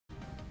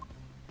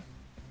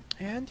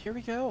And here we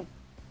go.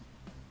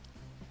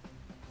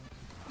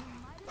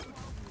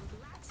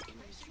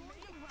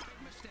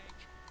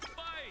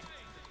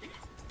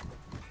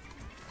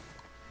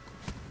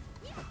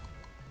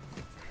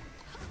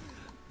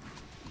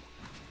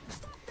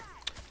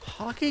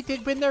 Hockey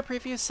did win their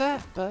previous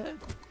set, but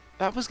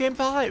that was game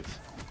 5.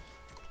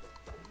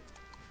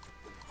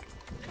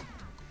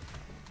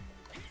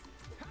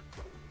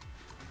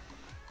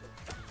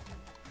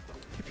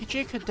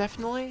 UPG could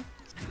definitely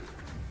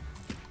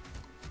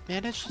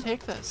manage to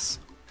take this.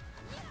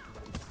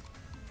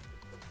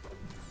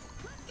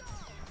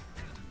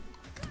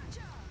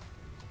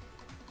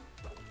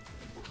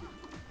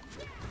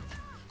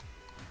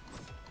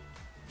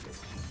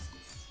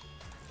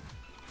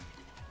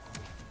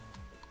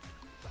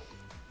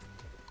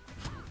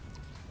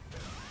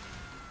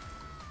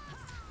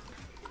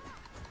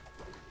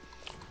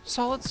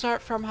 Solid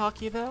start from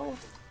Hockey though.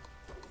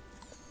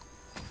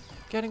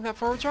 Getting that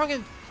forward strong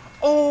and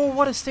oh,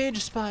 what a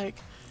stage spike!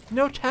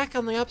 No tech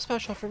on the up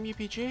special from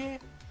UPG.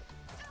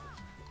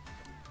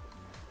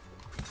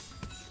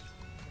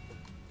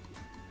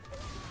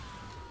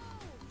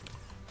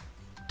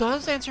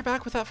 Does answer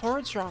back with that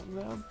forward strong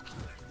though.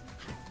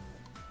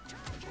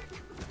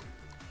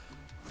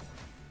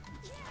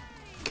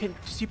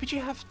 Does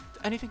UPG have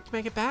anything to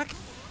make it back?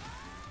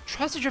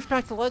 Tries to drift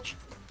back the ledge.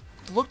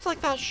 Looked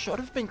like that should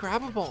have been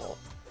grabbable,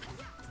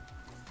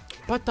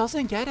 but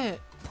doesn't get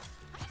it.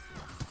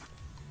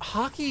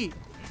 Hockey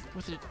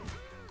with a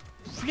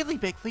really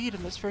big lead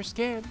in this first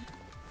game.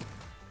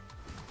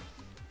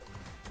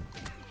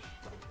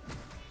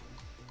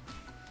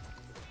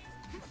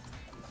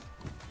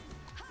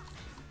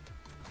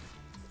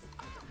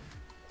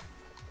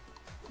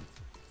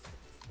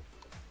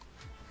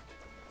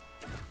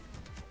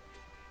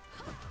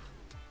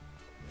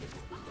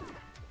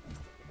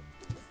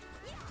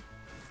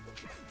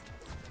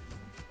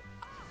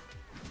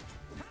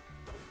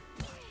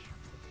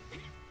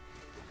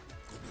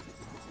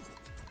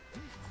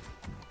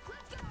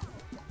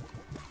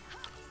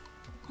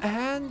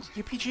 And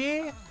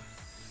UPG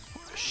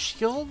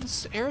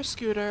shields air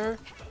scooter,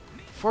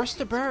 forced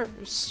to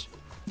burst.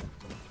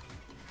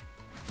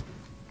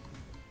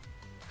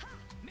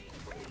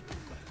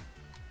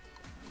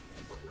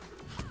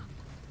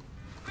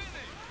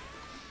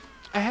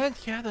 And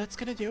yeah, that's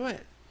gonna do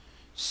it.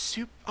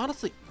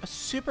 Honestly, a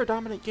super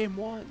dominant game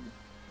 1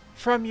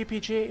 from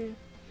UPG.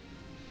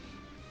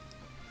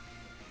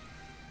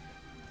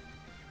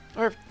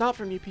 Or not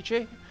from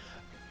UPG,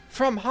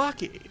 from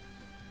Hockey.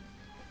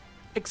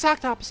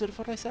 Exact opposite of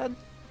what I said.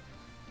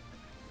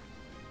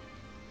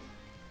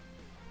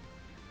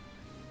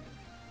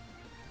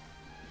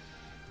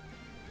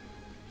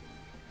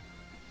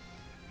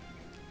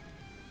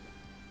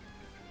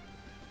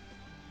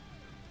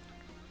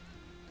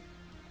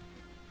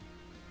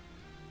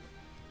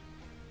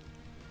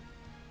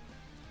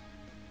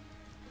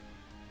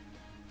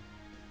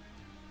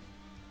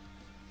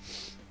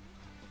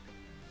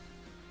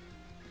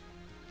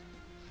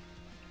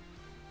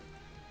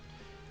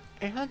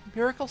 And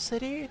Miracle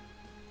City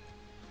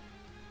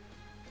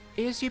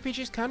is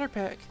UPG's counter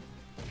pick.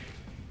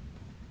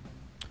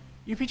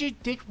 UPG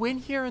did win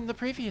here in the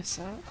previous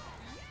set.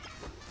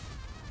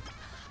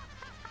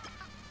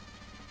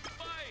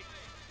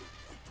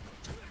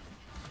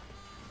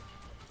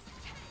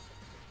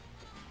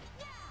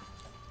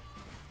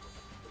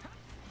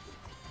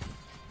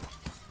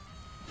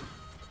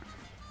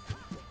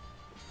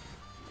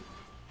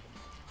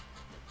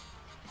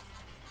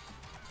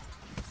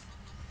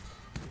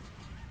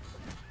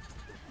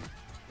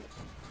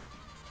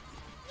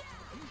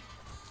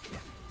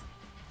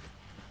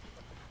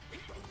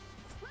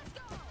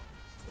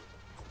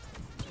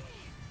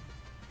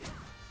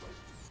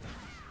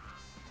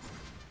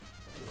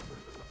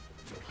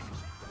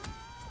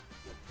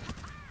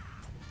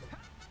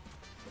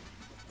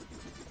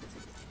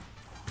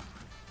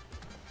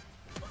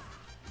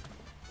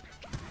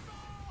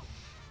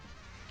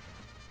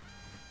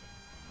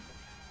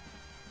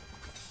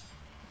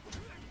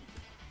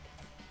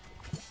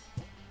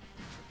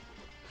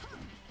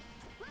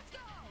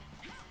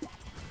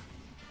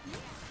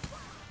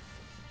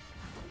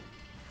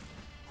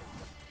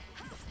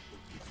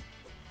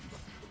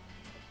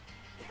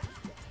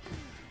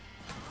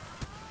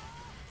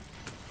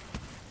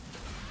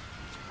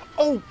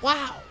 Oh,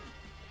 wow!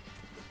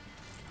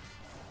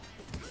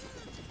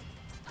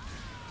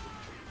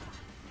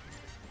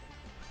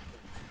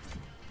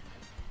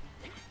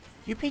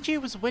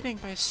 UPG was winning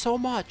by so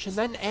much, and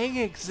then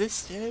Aang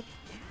existed,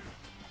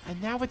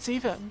 and now it's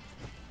even.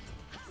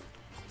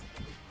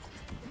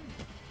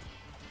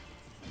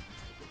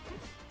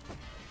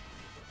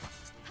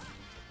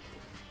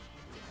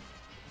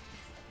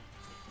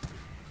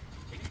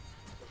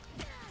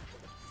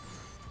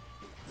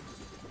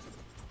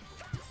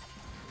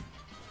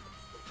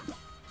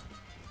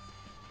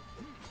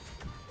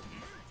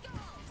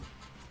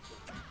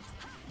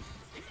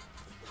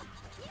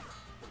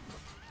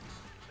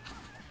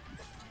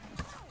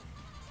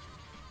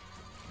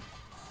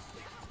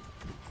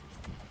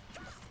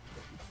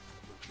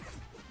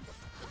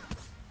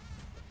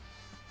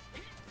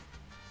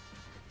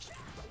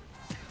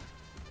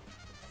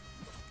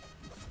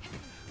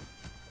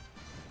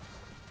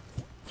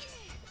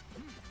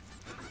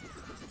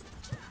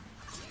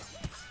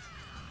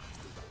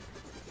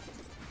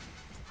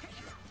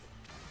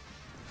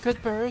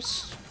 Good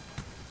burst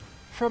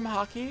from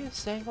Hockey,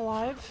 staying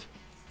alive.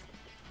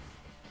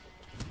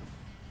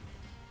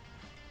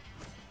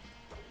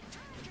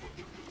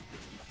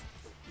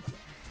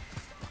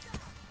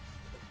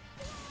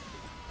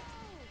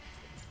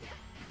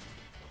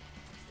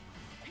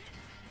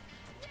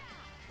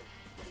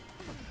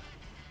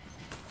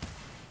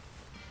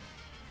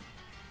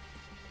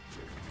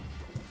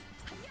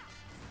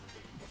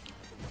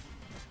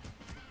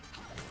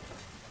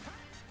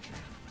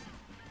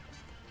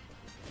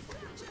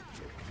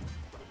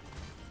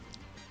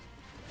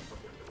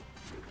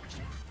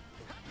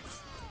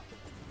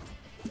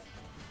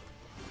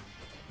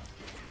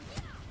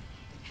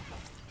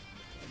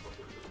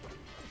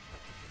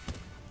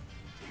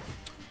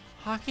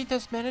 Hockey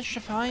does manage to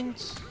find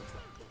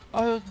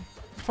a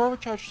forward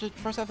charge to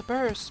force out the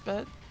burst,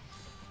 but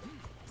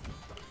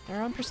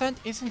their own percent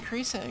is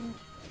increasing.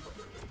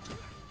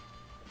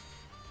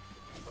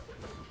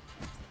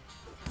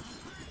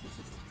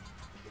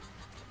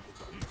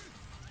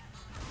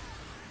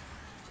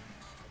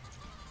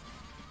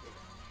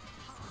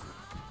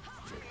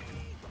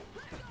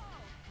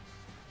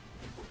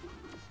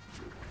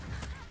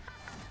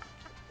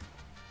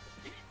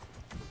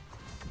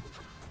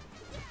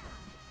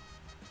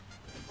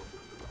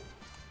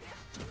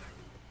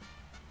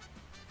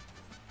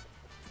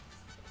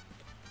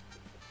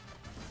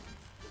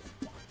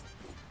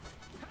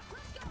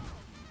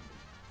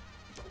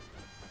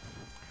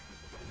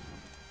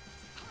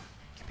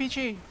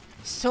 PG,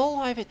 still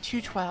alive at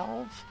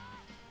 212.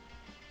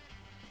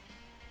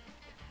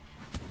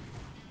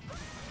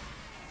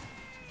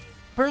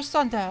 Burst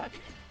on deck.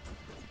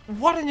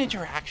 What an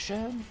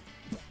interaction.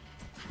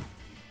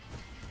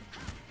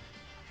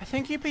 I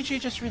think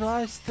UPG just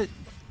realized that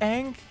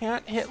Aang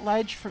can't hit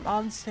ledge from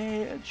on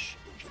stage.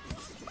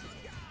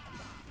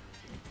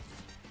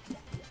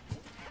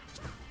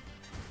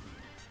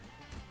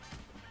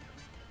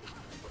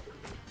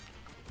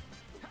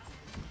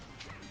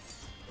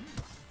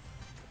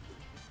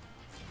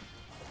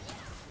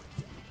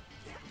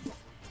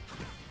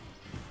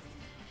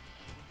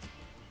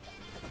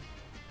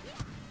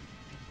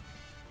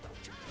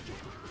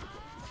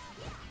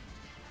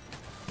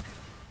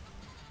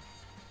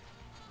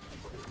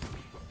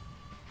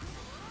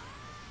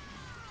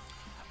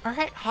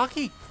 Alright,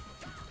 Hockey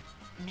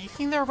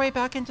making their way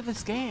back into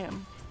this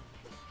game.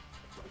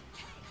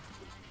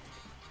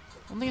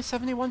 Only a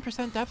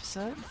 71%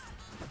 deficit.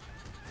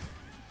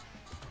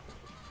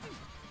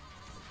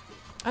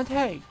 And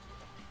hey,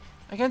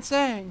 against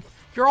Aang,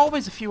 you're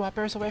always a few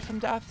uppers away from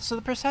death, so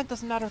the percent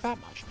doesn't matter that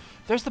much.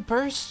 There's the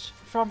burst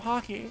from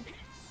Hockey.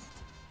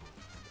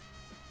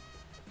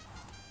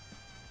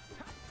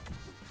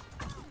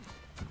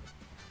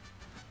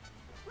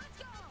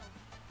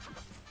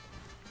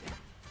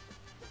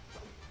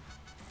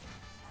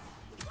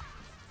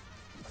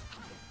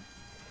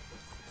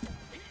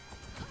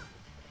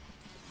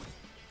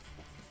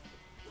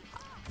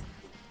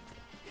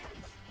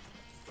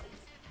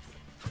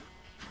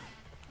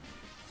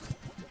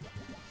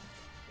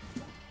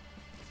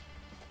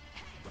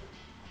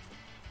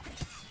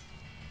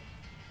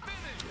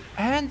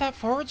 And that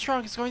forward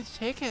strong is going to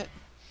take it.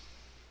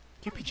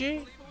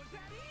 UPG.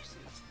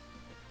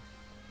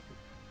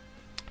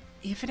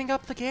 Evening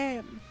up the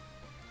game.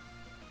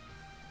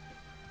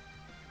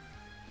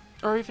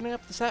 Or evening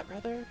up the set,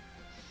 rather.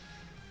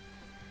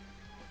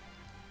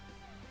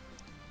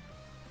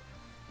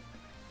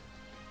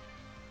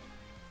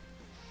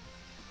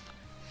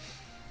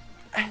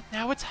 And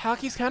now it's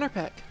Hockey's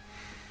counterpick.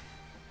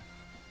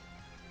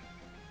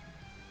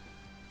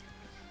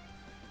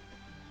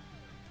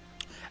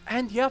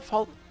 And yeah,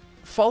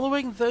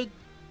 following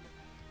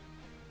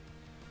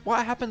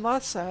what happened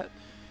last set,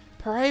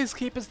 Perez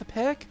keep as the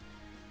pick.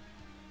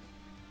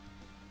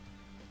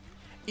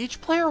 Each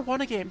player won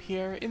a game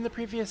here in the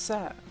previous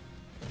set.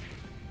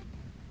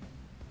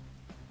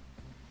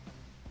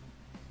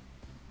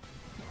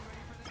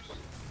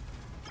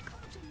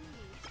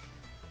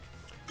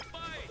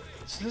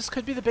 So this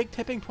could be the big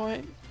tipping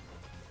point.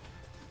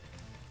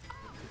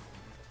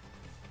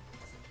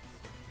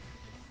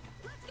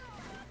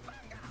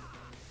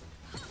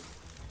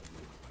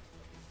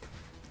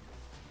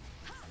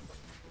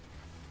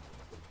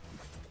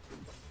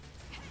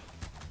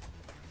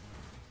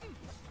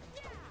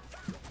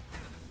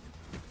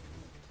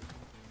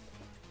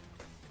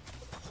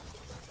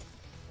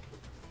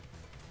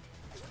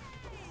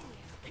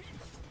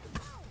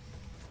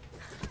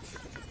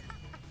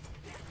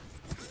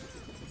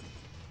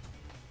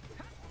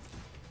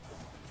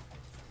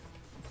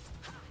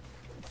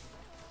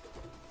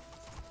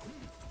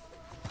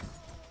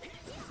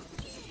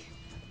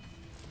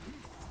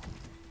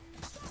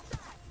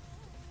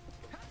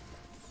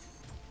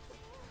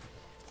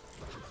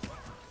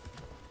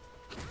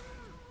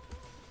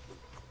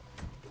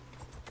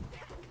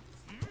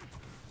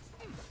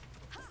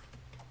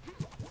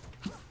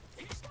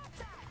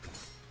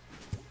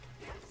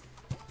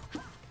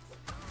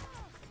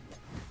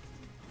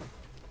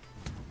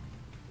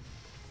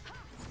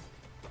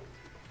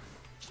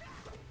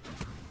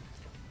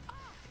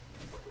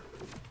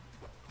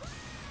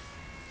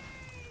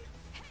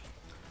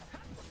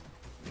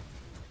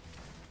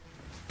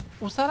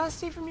 Was that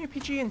SD from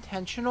UPG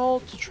intentional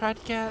to try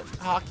to get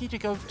Hockey to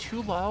go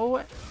too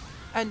low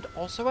and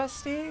also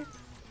SD?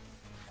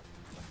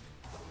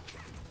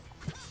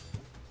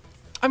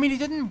 I mean, it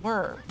didn't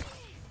work.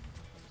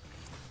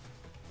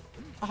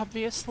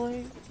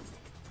 Obviously.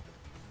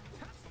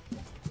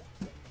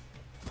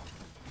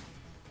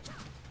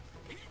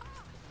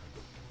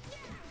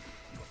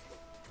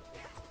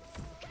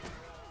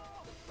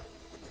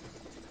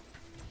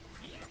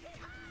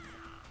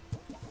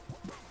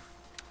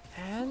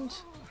 And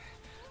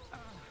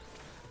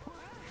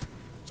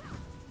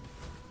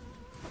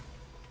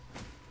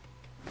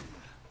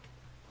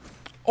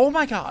oh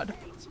my god.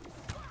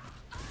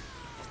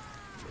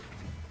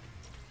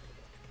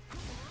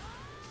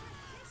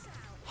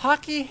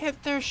 Hockey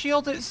hit their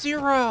shield at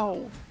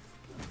 0.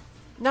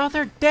 Now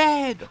they're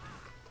dead.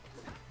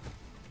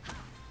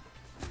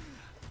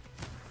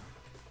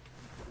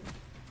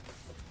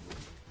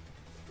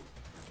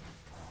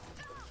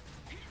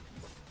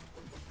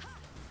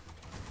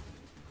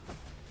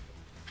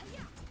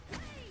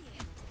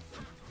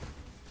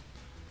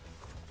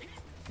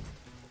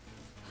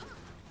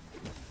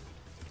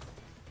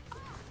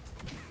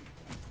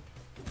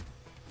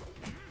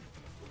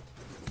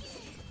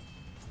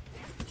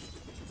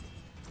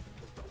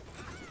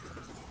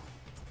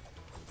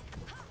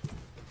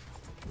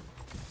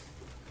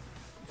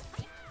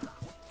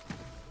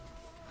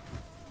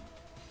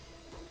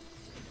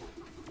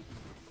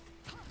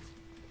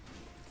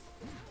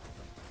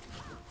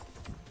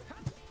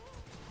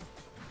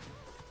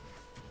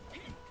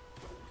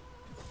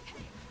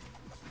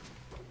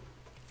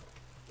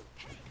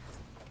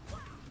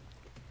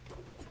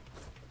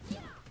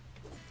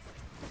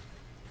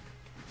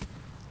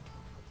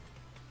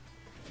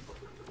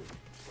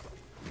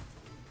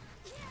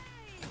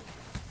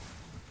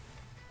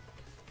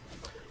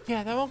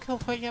 Yeah, that won't kill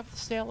quite yet with the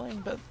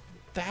sailing, but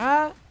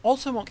that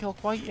also won't kill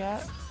quite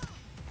yet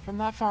from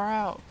that far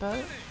out,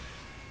 but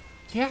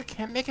yeah,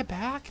 can't make it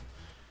back.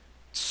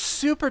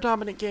 Super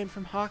dominant game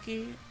from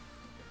Hockey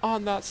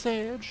on that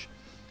stage.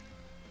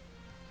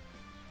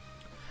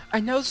 I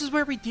know this is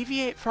where we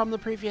deviate from the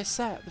previous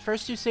set. The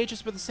first two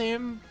stages were the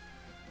same,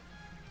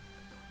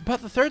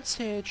 but the third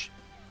stage,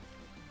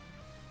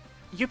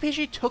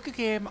 UPG took a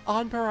game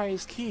on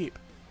Pariah's Keep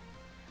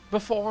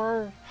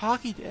before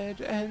Hockey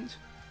did, and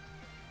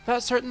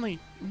that's certainly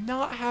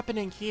not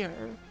happening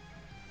here.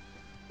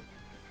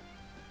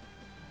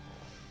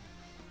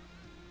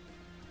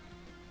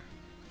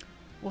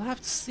 We'll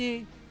have to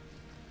see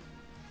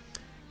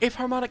if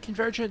Harmonic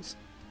Convergence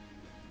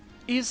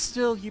is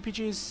still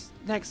UPG's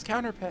next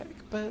counter pick,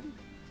 but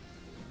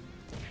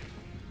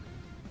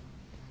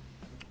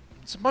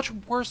it's a much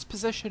worse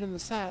position in the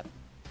set.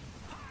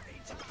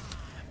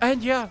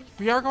 And yeah,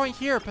 we are going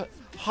here, but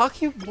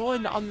Hockey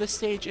won on this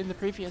stage in the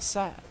previous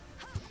set.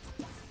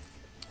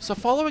 So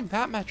following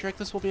that metric,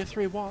 this will be a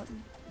 3-1.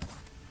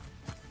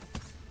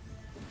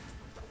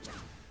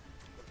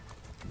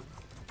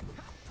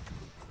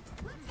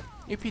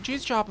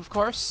 UPG's job, of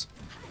course,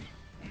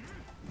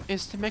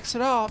 is to mix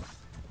it up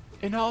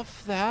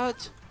enough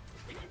that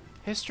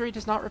history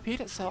does not repeat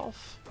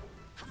itself.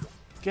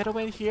 Get a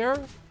win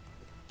here,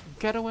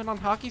 get a win on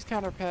Hockey's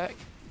counter pick,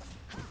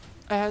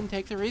 and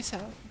take the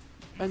reset.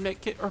 And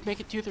make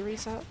it to the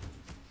reset.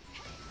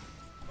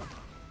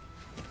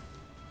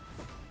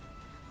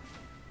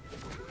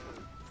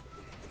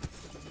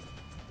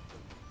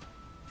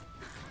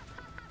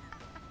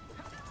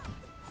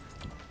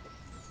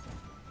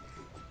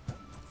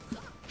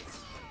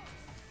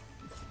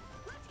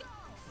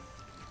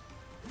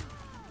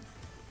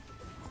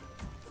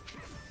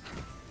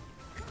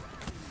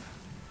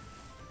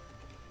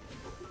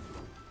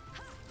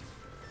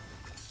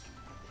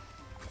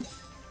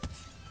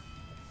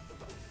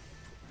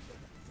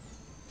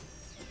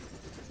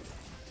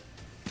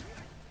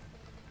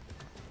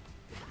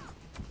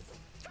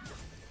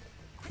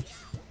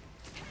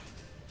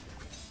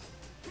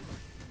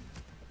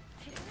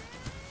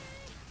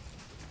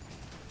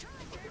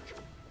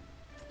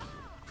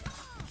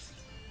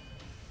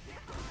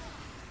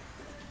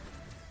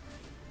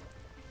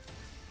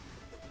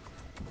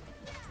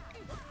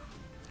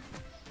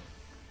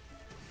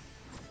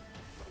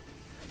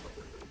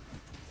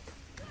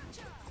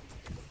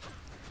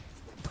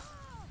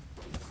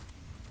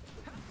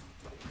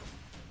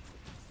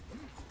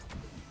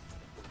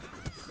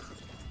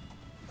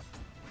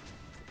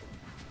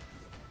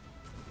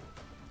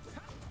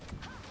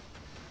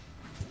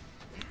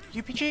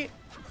 UPG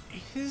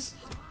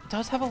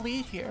does have a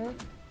lead here.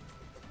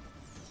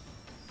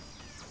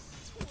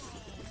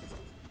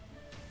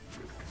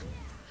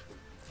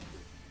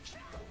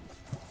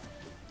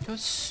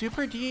 Goes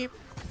super deep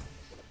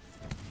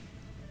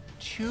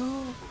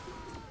to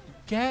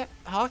get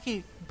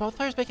Hockey. Both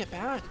players make it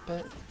back,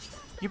 but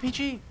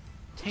UPG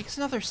takes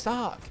another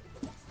stock.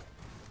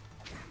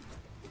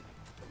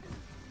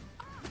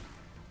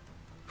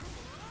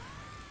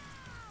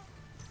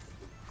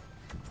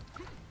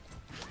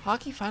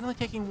 Hockey finally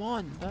taking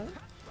one, but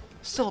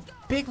still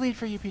a big lead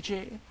for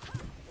UPG.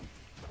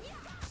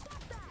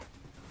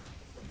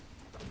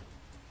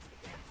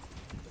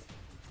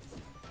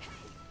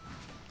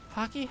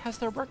 Hockey has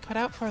their work cut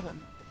out for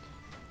them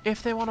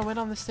if they want to win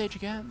on this stage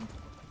again.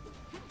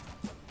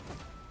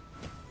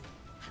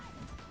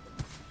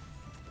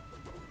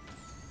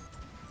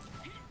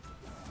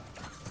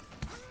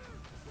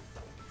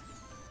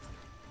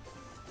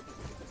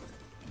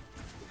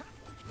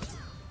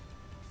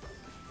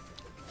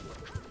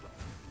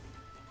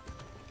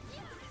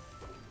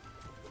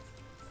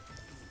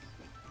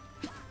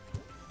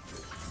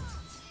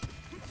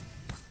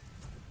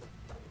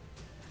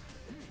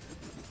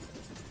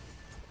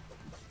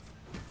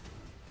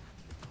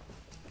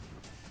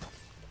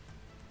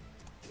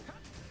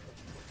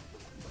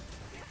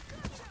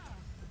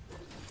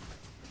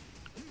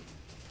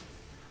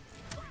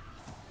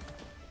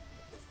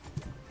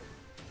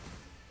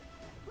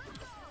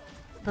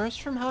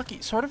 Burst from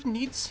Hockey sort of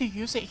needs to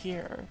use it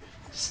here.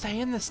 Stay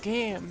in this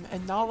game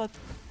and not let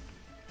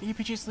the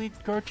UPG's lead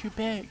grow too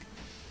big.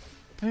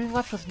 Being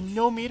left with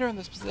no meter in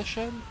this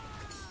position,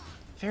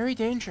 very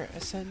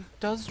dangerous, and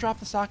does drop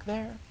the stock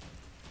there.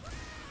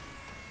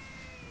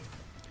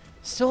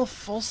 Still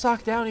full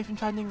stock down even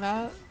finding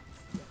that.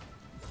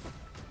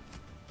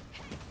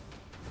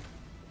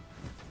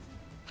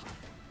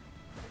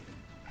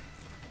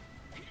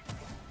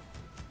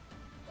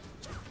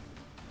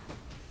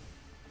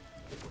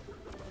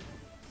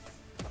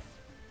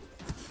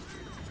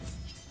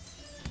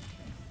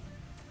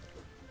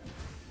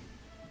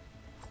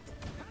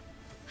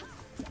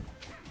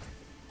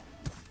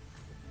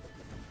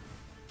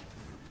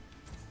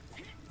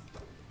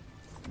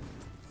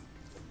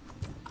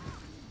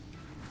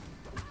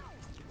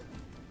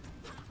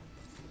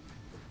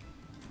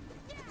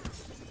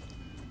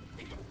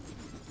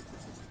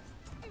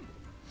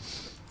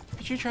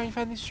 Trying to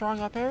find these strong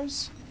up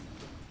airs.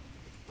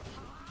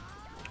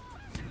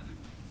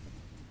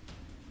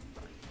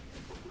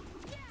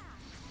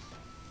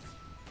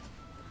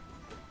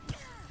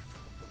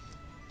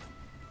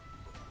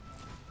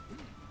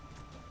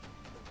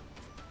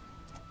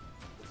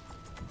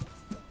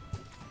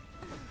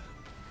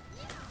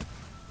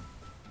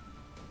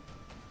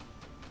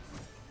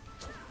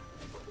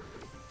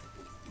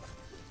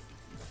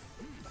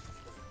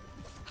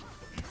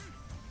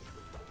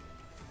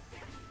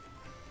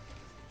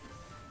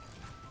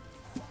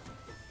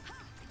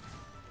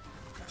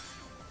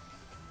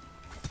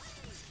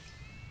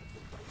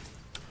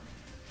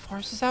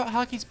 Forces out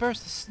Hockey's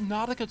burst. This is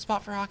not a good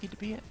spot for Hockey to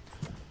be in.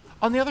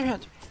 On the other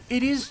hand,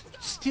 it is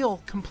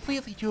still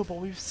completely doable.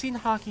 We've seen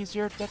Hockey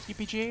 0 to death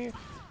UPG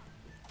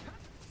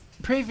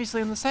previously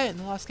in the set in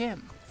the last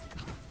game.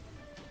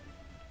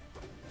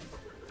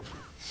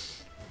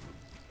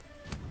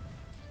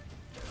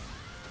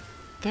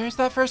 There's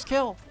that first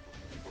kill.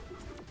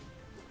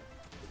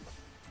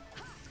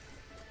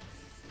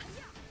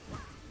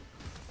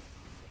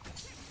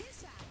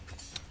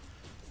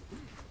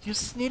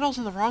 Uses needles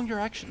in the wrong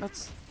direction.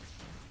 That's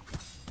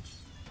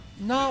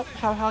not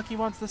how Hockey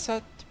wants this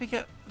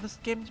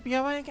game to be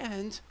going,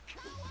 and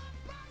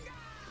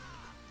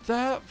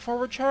that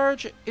forward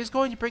charge is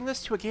going to bring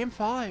this to a game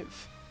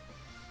 5.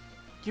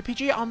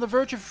 UPG on the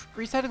verge of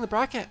resetting the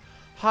bracket.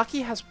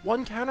 Hockey has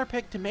one counter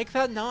pick to make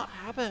that not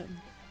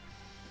happen.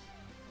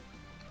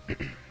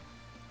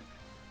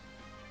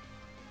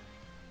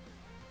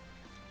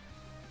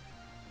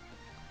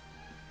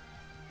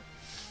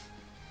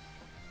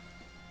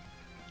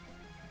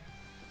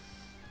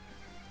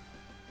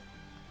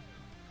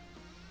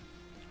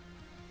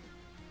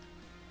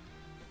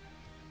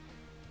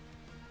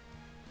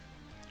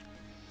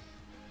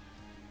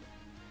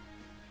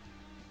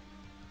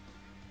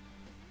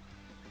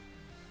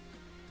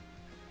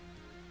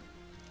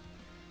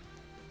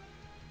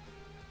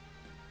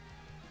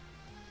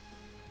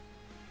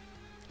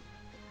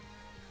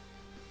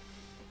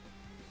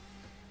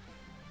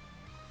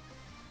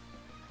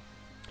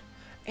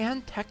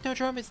 And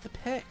Technodrome is the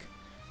pick.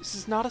 This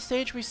is not a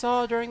stage we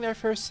saw during their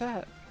first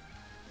set.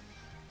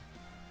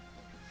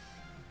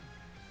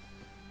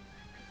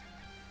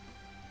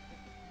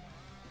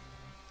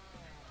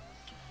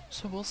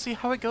 So we'll see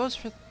how it goes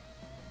for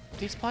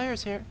these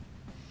players here.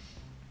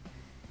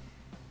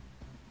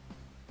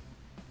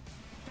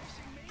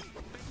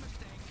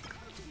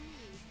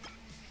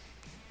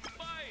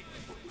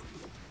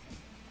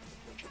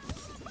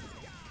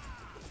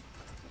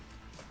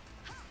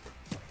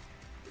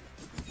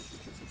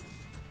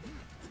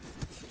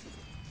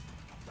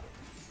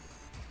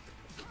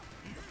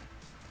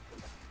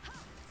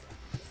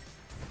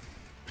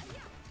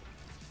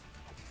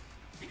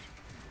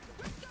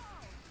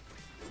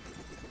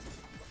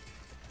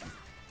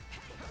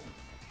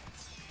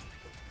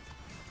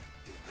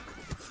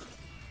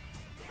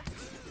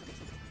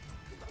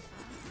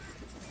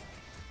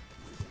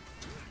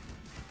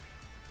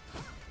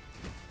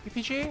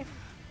 UPG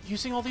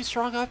using all these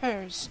strong up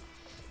airs,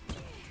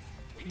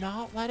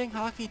 not letting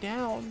Hockey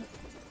down,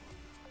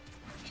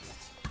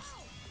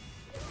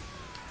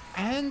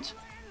 and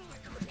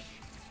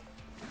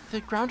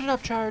the grounded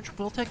up charge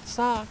will take the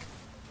stock,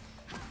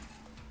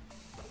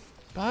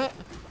 but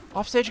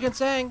off stage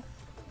against Aang.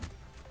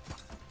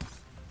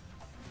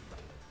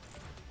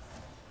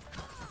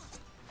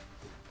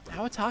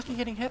 How is Hockey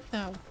getting hit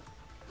though?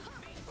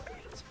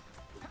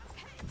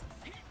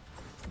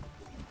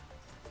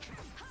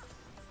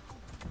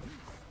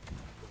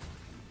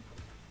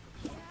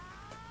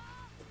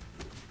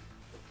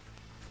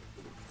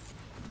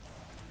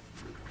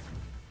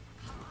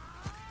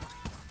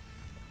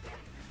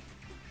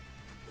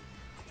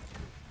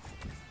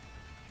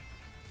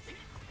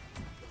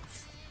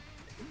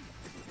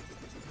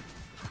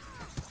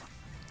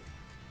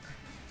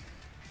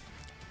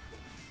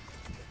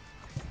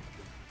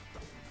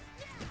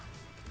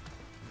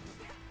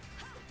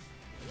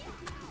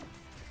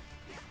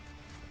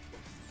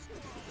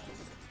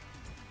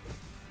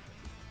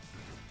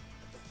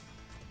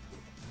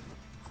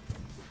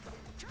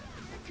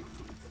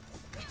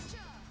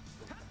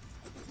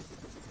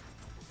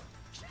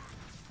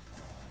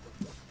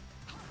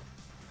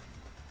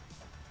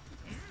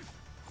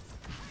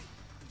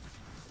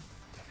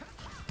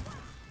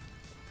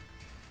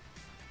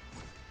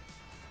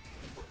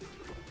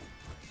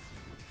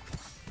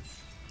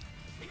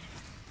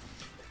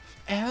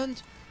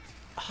 And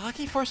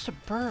Hockey forced to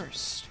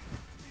burst.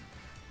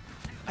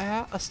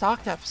 A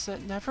stock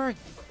deficit, never a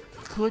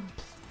good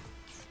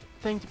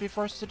thing to be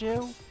forced to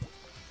do.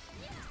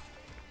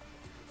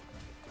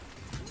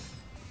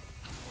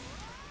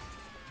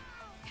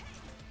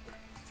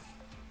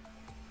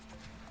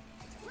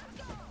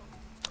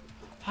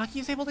 Hockey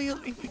is able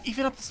to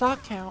even up the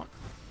stock count.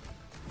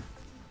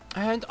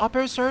 And up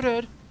air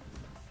asserted.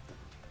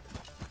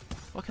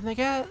 What can they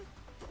get?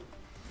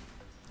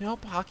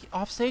 Nope, Hockey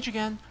off stage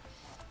again.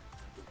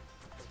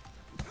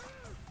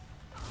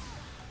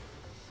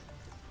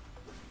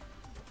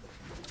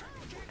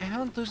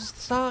 And loses the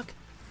stock.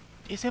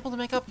 He's able to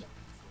make up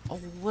a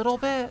little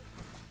bit.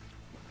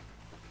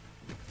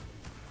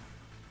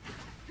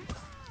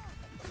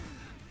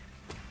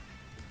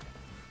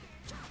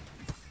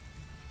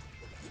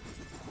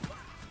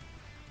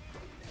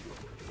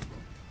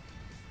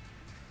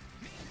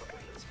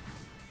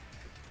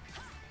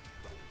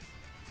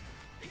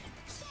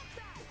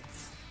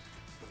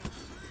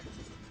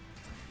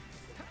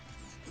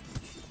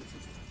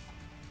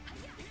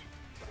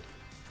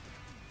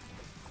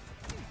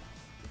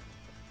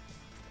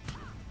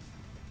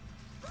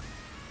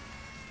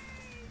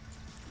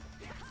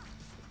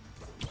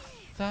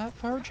 That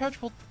forward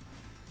charge will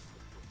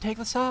take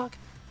the stock.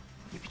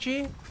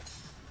 UPG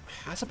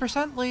has a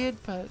 % lead,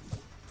 but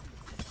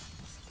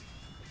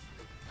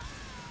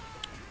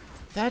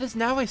that is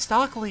now a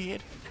stock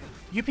lead.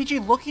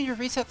 UPG looking to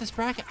reset this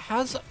bracket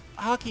has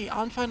Hockey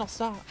on final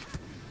stock.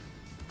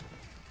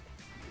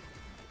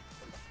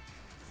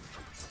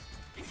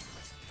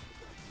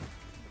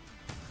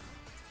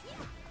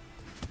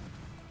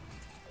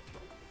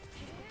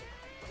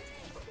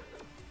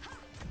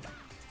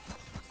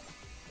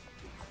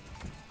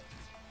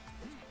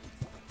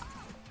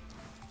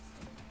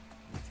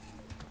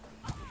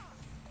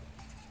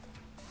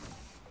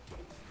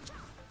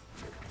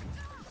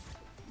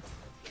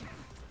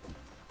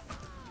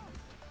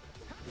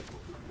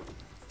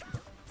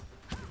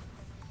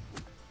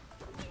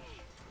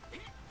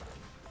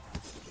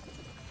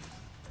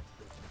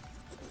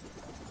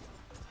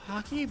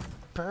 Hockey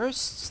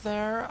bursts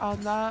there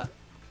on that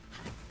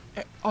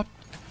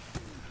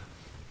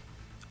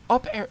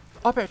up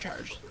air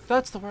charge.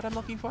 That's the word I'm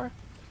looking for.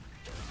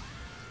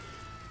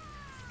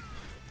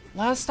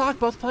 Last stock,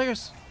 both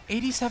players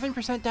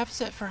 87%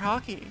 deficit for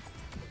Hockey.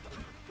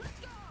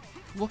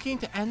 Looking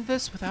to end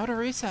this without a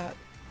reset.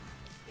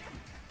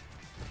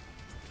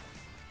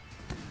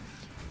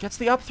 Gets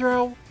the up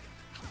throw.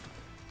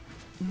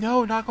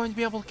 No, not going to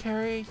be able to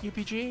carry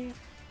UPG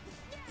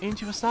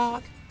into a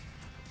stock.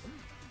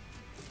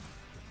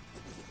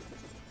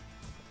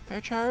 Fair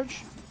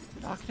charge.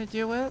 Not gonna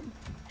do it.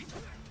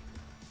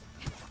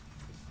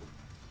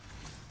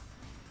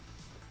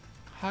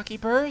 Hockey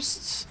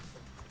bursts.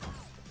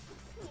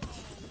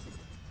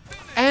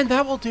 And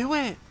that will do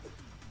it.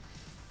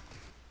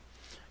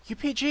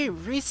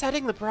 UPG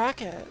resetting the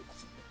bracket.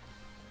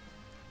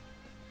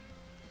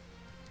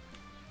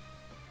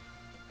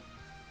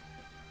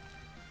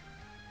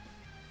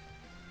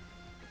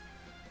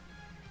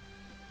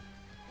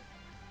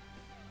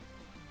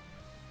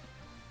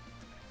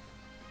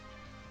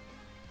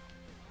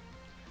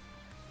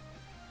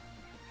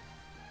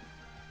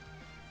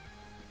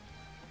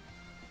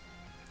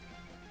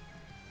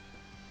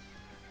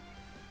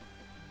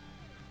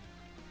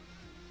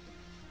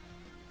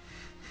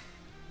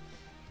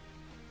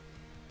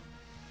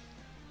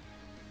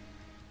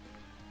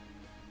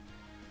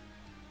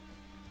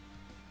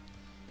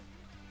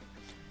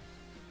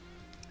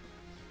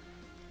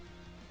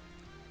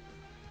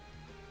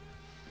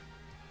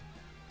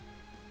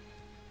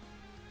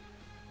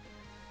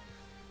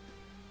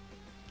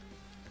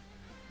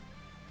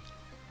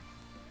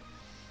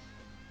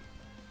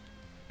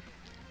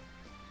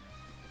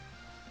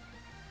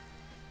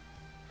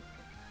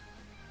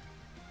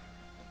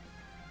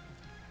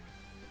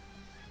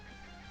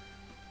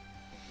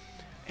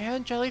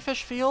 And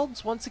Jellyfish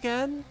Fields, once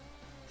again,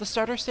 the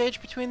starter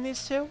stage between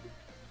these two.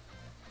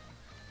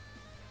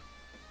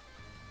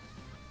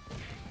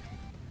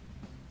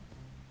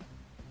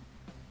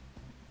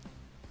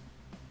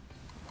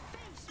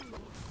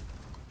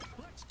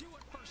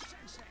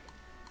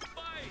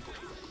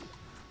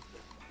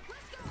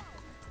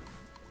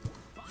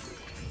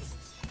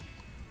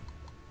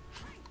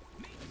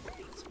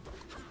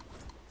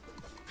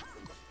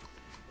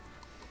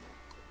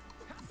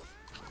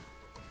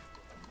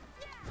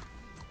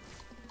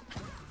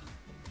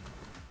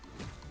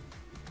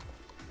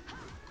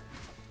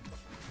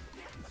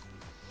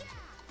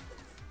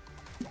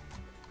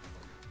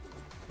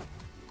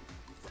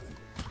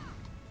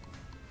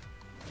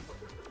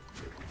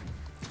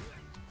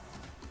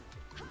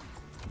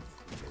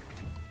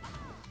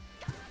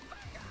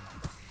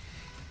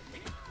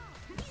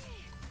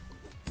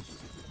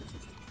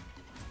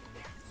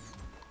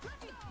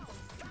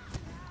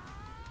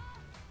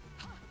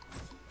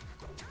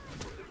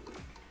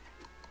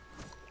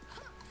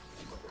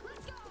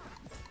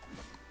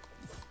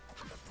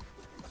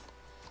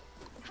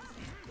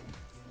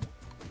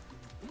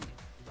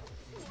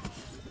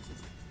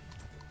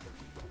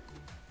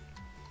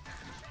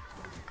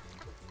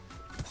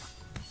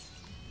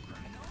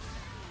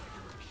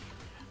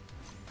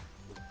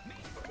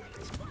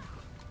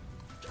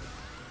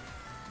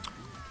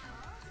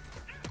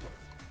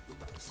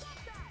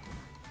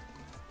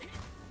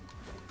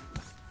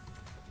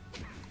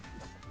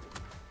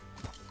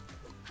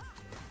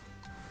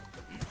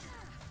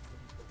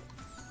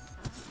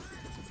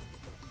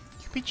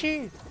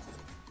 PG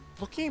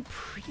looking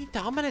pretty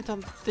dominant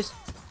on this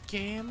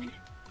game,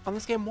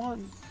 game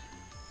 1.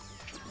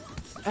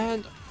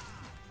 And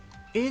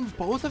in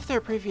both of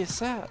their previous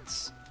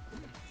sets,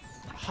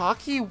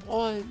 Hockey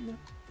won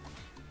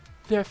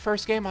their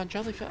first game on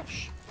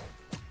Jellyfish.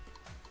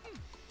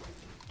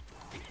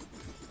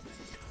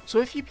 So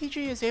if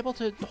UPG is able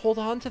to hold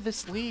on to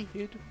this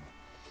lead,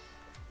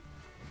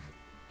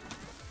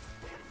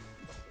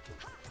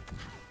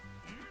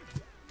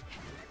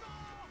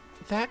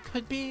 that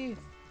could be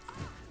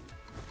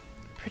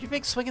a pretty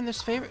big swing in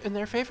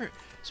their favor,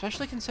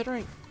 especially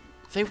considering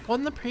they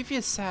won the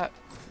previous set,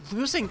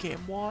 losing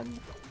game 1.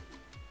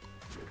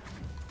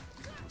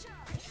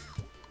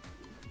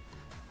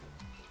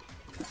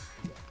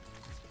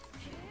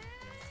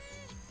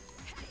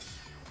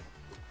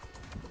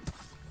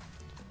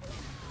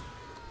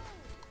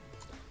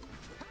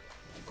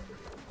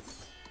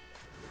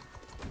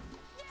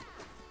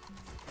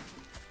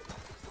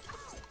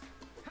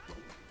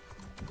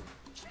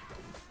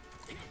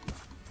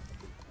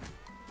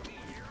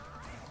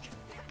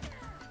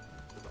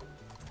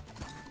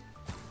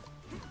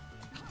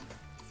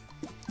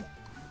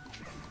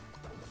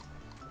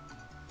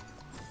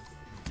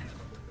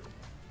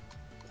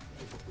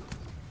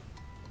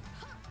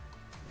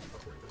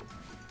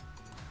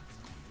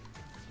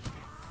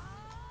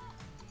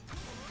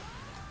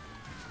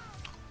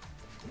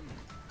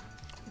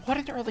 What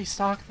an early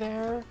stock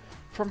there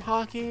from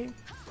Hockey.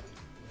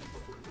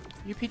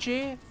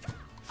 UPG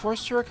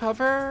forced to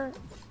recover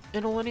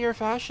in a linear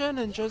fashion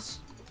and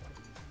just...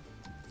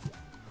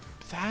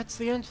 that's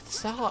the end of the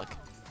stock.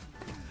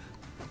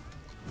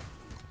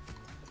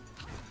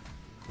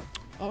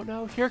 Oh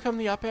no, here come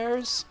the up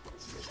airs.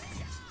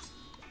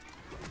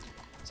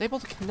 He's able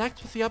to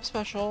connect with the up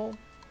special.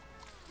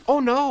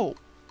 Oh no!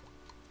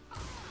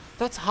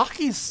 That's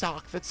Hockey's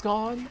stock that's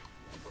gone.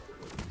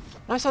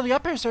 When I saw the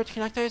up air start to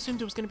connect, I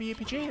assumed it was going to be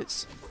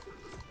UPG's.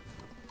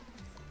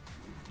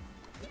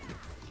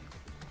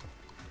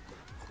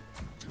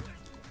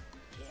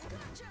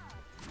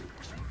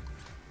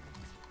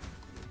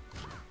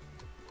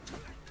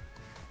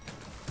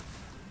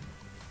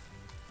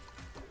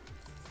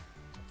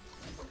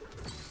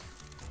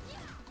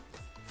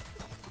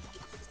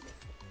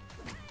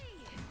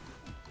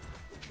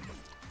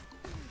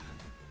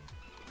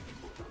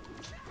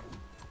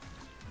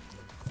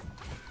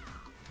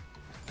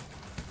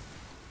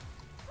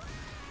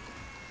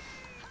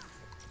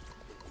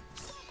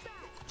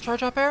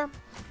 Charge up air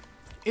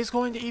is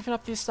going to even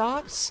up these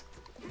stocks.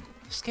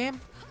 This game,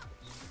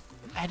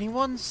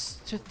 anyone's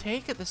to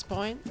take at this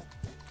point.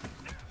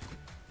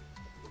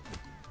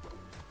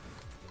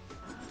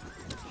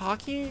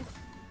 Hockey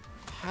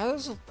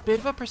has a bit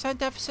of a percent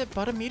deficit,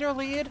 but a meter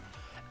lead.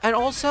 And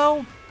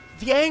also,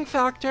 the Aang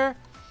factor.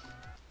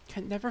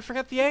 Can never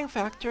forget the Aang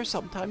factor.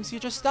 Sometimes you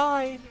just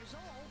die.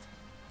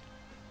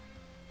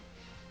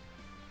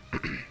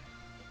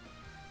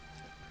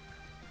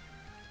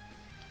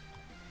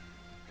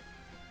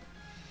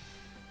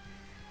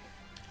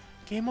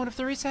 Game 1 of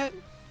the reset,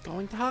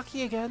 going to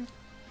Hockey again.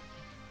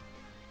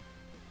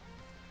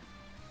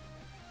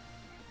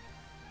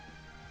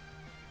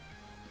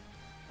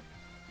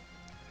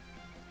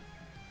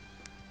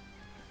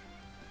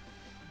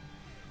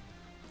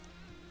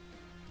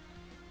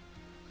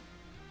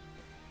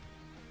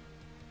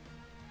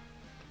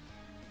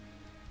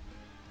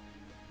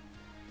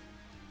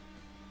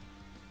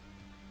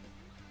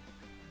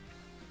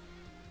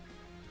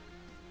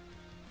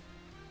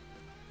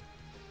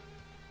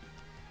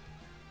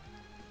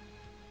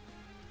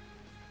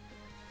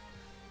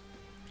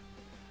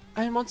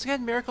 And once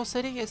again, Miracle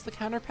City is the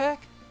counter pick.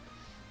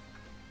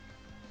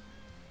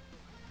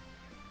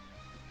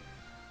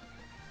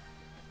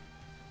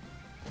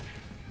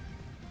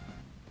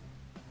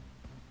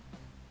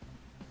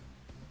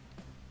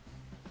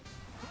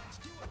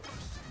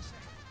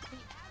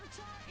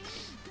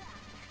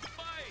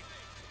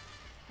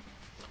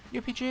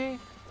 UPG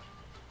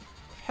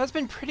has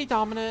been pretty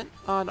dominant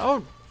on...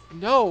 oh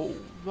no!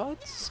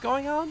 What's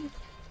going on?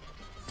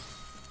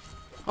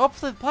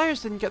 Hopefully the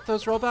players didn't get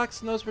those rollbacks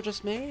and those were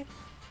just me.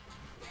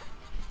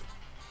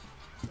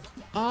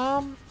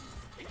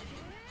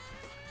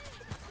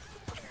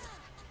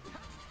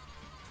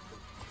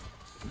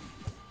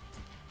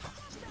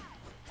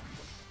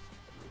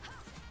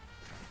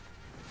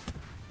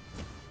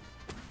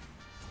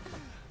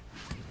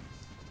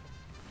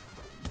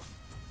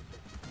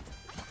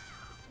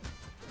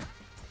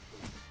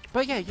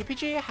 But yeah,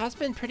 UPG has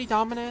been pretty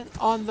dominant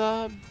on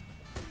the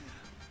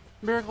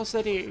Miracle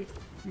City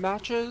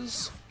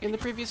matches in the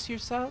previous few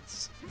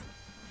sets.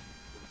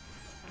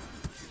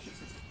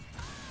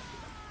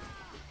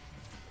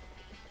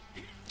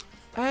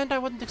 And I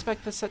wouldn't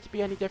expect this set to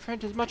be any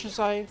different, as much as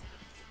I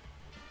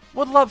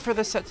would love for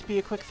this set to be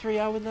a quick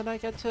 3-0 and then I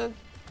get to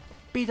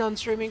be done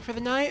streaming for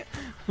the night.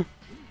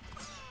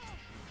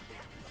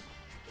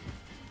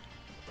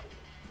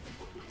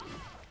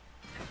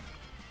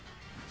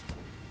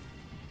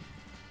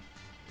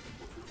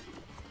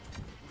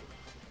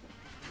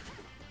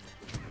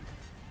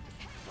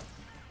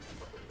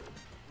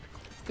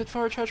 Good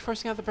forward charge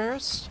forcing out the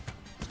burst.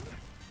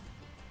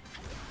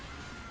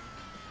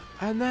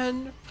 And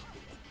then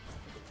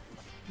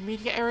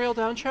immediate aerial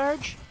down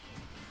charge.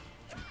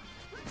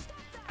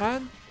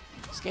 And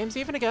this game's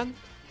even again.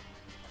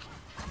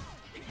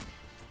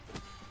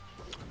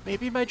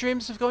 Maybe my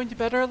dreams of going to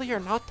bed early are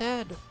not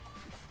dead.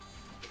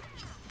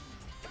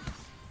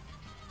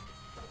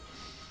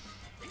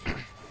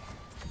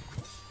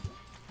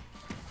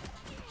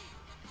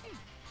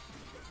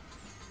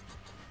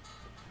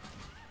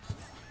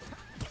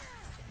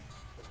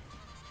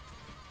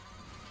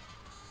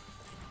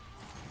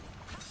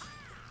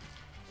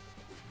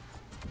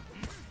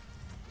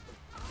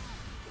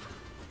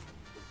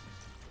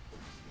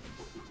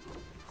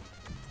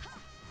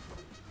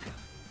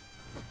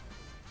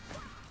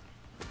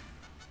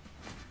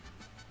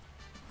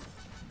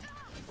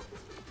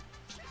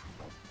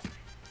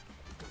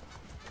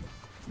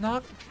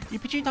 Not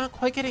UPG not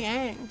quite getting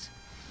anged.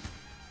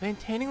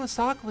 Maintaining the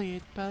stock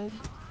lead, but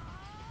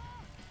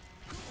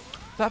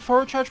that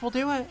forward charge will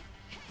do it.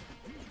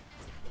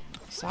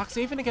 Stock's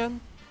even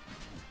again.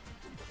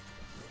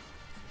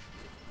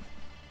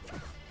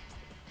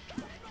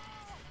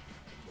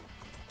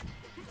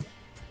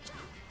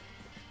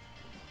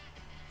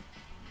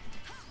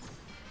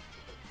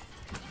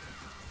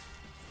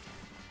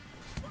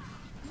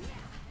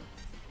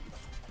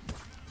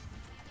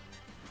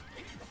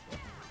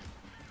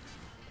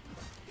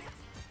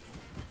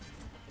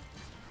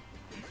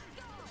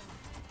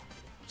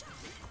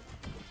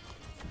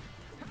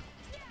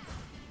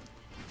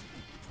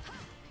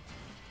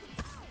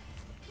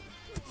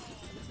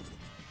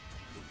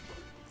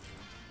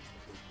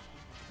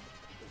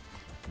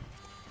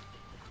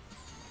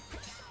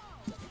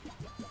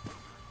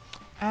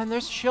 And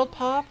there's a shield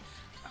pop.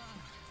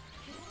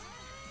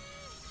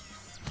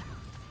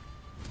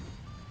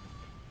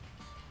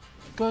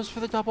 Goes for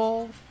the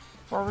double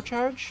forward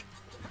charge.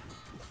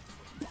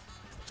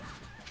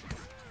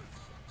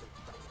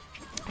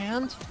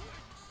 And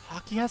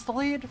Hockey has the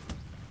lead.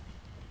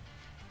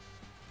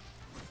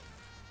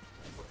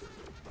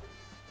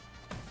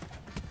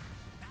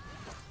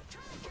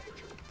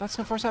 That's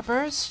gonna force that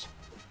burst.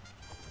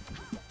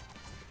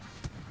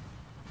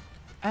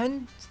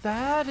 And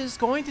that is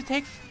going to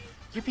take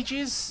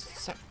UPG's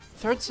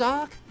third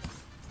stock.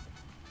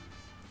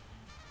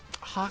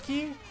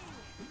 Hockey,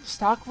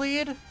 stock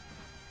lead,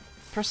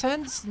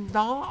 percent's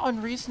not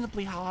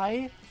unreasonably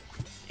high,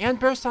 and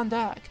burst on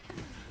deck.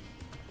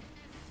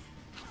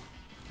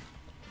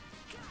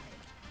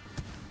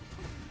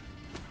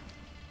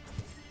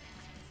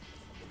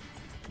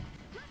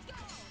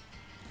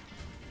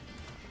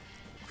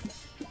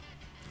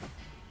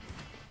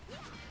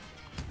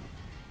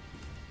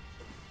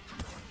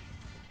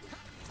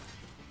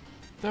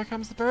 There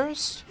comes the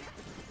burst.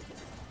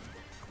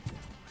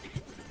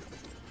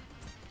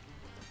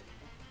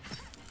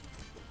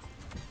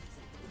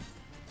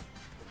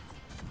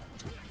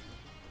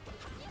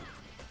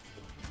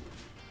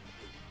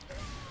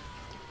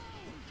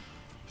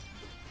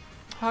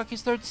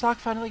 Hockey's third stock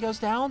finally goes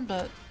down,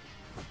 but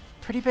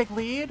pretty big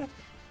lead.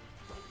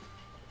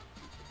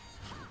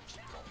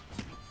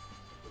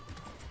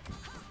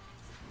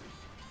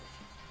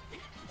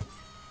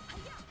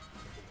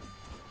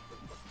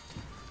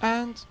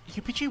 And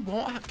UPG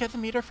won't get the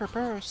meter for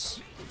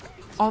burst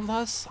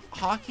unless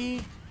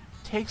Hockey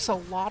takes a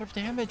lot of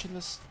damage in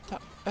this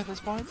at this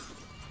point.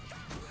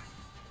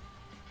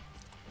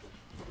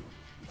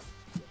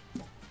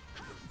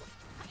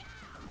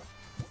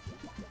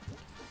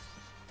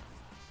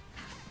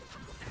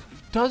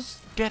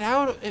 Does get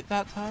out at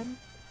that time.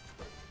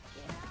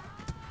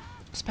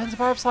 Spends a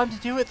bar of slime to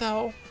do it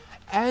though,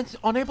 and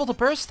unable to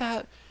burst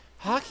that.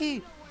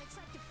 Hockey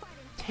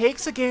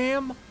takes a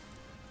game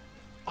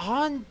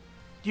on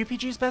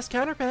UPG's best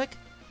counter pick.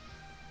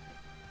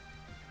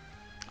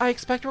 I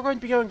expect we're going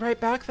to be going right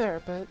back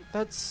there, but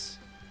that's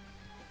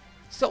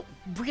still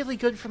really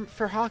good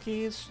for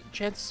Hockey's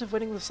chances of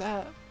winning the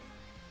set.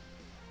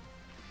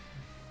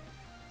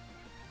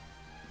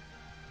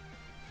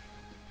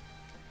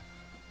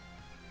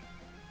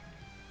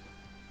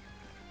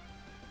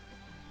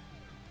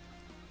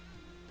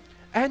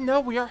 And no,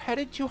 we are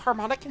headed to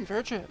harmonic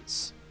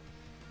convergence.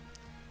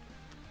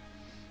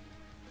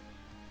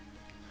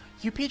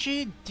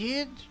 UPG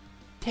did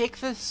take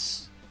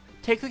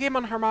the game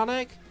on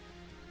harmonic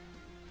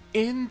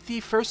in the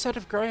first set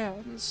of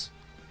grands,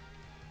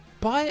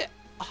 but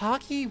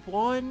Hockey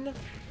won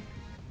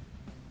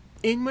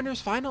in winners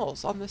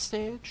finals on this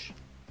stage.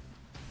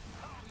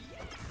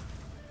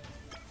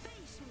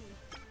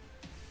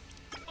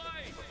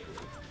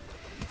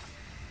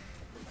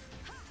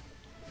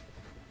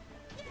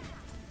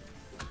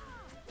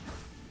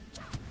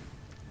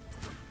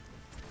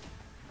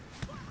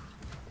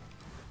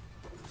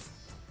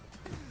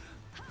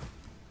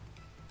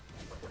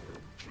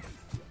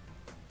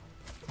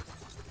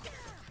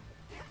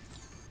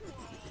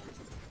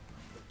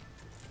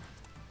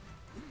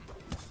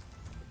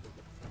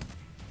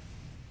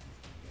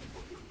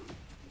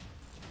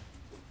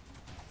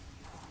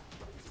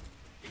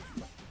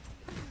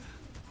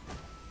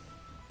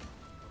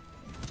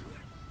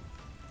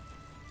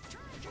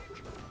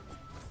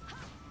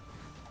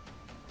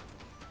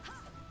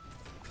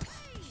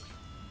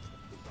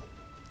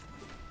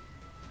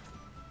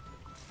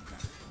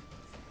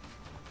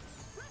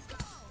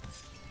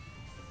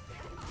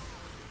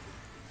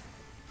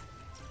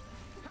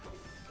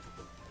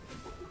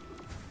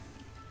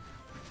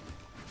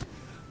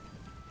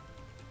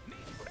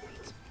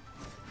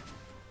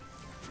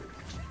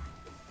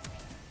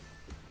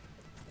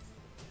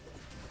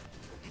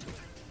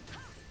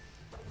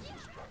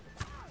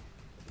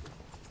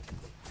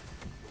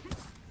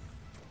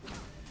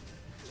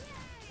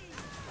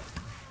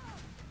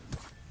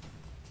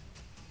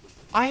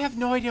 I have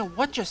no idea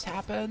what just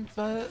happened,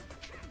 but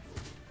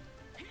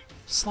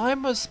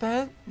slime was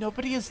spent.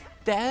 Nobody is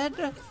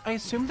dead. I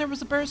assume there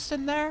was a burst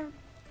in there.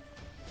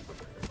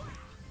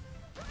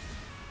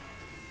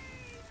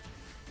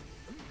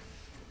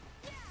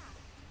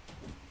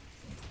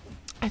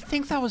 I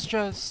think that was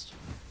just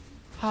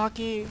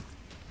Hockey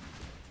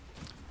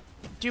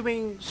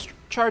doing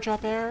charge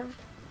up air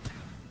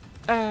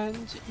and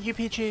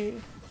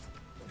UPG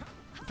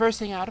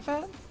bursting out of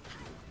it.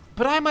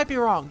 But I might be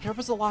wrong. There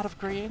was a lot of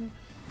green.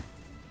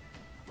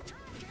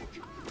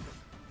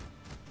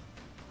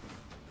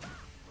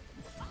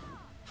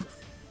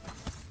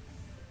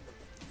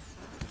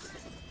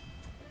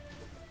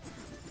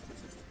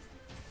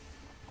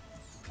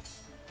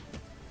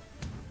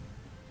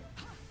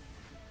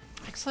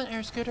 Excellent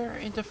air scooter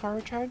into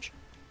forward charge.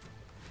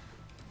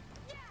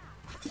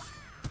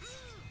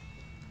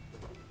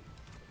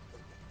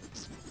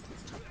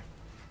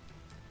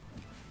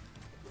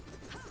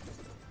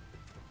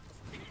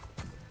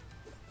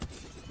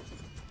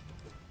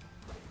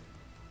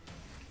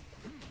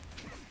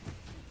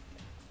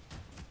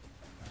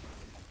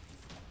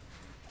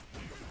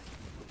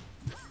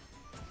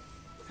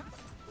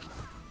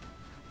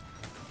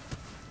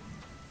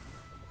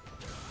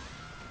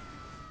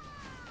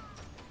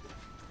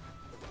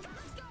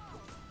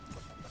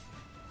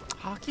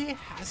 Hockey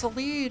has a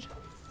lead.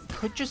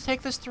 Could just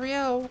take this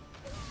 3-0.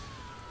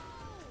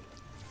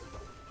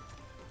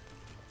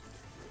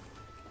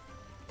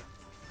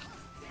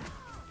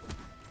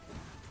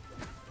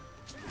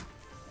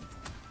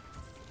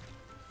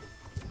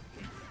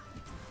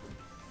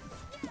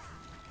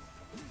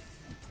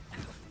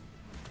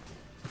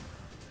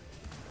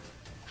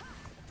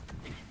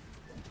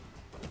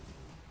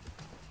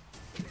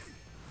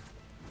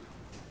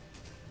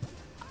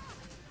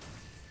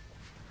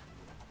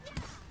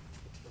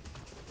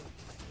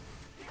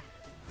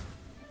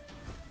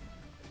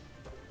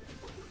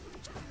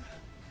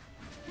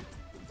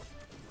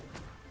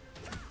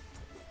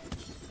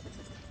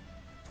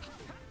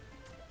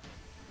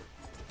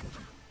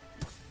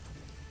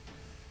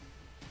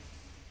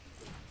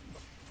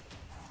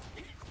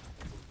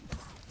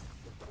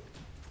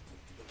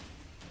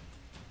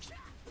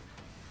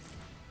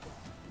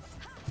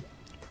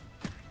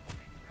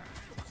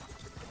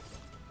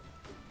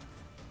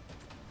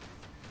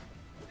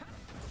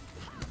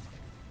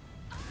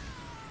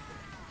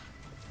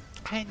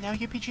 Okay, now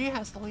UPG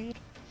has the lead.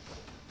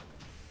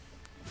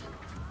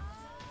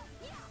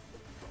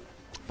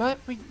 But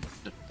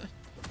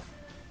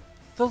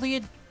the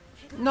lead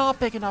not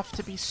big enough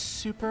to be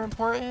super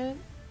important.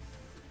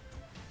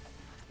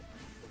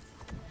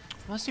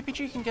 Unless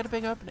UPG can get a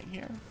big opening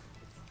here.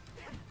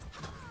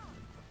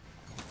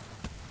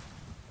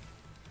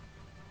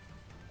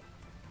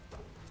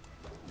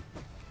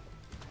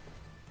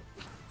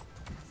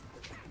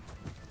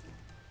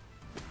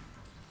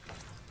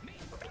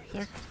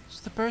 There's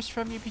the burst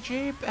from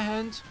UPG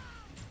and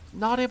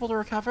not able to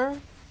recover.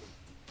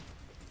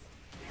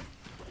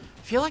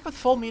 I feel like with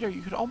full meter,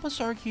 you could almost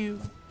argue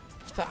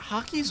that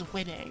Hockey's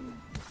winning,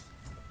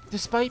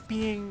 despite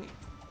being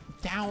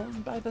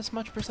down by this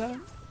much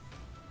percent.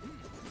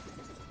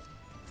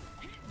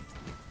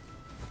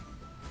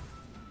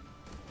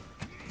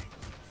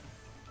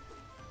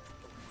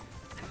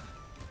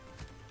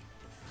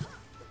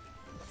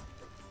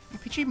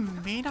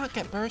 UPG may not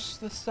get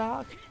burst this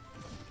stock.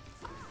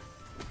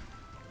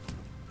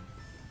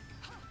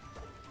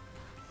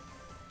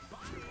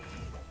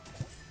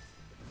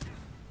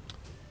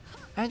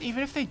 And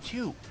even if they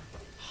do,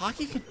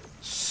 Hockey could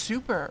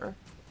super.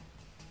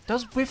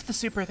 Does whiff the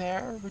super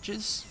there, which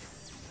is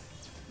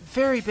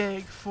very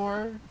big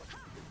for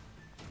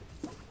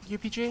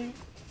UPG.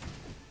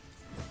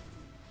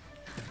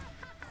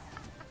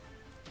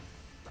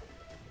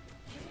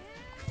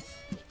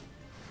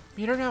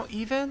 Meter now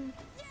even.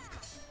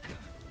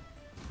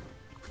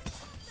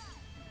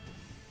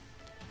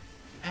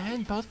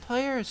 And both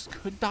players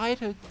could die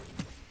to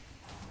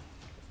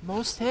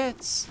most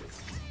hits.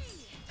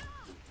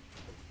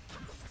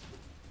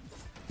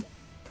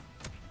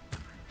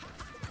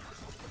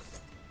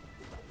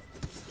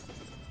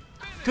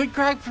 Good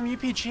grab from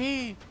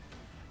UPG!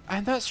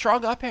 And that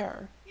strong up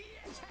air.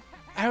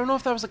 I don't know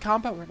if that was a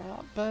combo or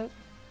not, but...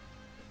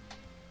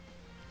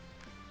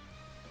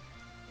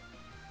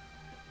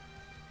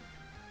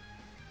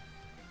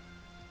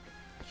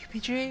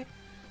 UPG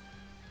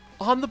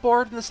on the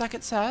board in the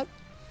second set.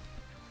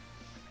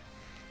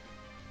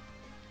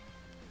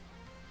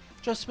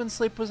 Jasmine's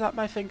sleep was at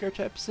my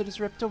fingertips. It is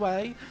ripped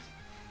away.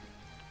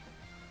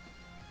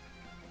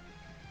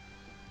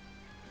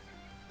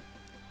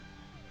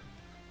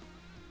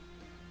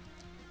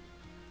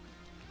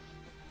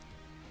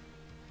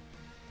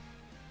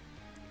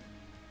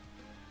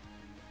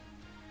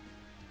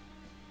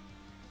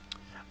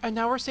 And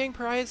now we're seeing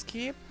Pariah's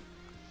Keep.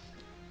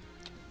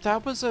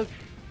 That was a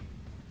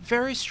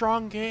very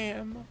strong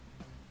game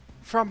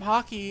from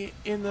Hockey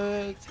in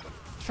the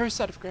first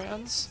set of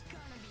grands.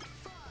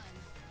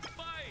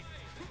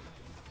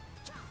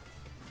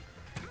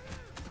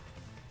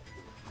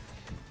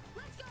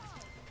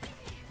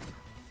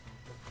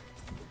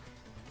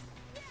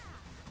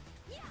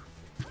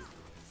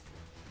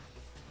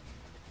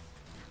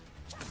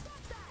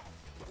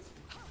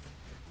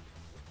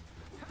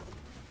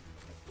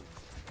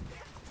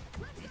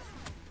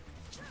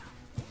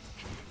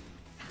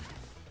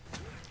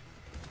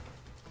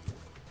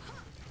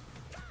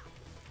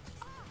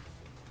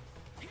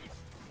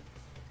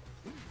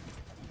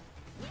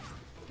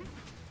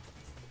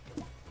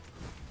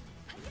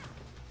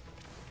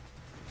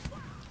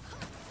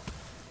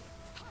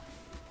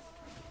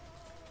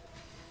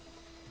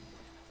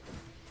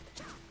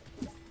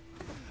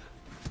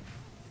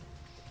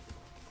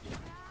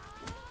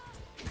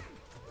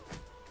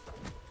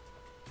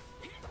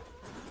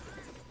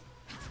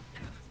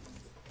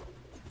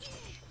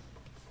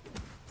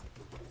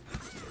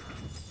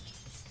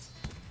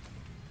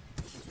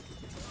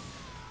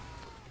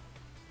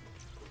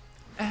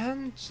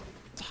 And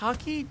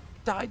Hockey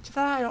died to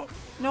that. I don't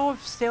know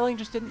if scaling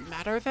just didn't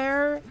matter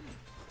there,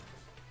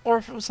 or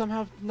if it was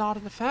somehow not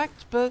an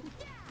effect, but...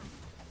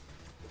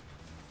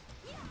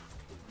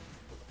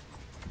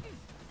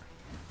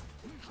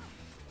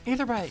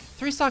 Either way,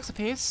 3 stocks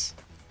apiece.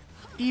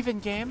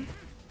 Even game.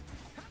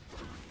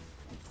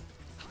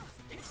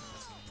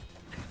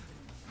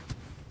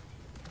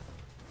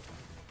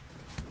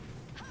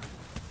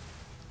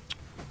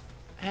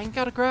 Aang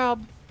got a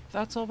grab.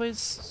 That's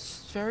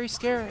always very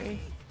scary.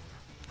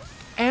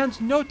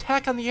 And no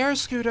tech on the air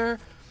scooter.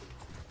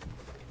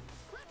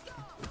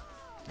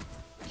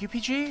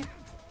 UPG?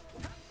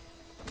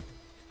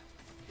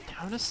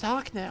 Down a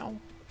stock now.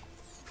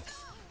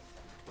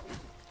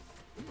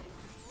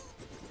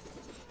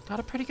 Got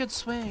a pretty good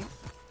swing.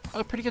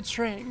 A pretty good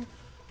string.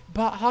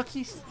 But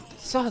Hockey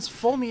still has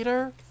full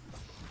meter.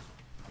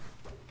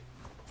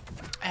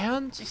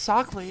 And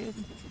stock lead.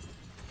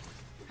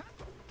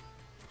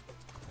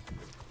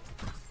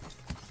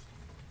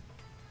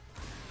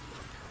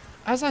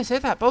 As I say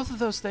that, both of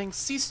those things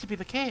cease to be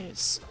the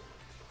case.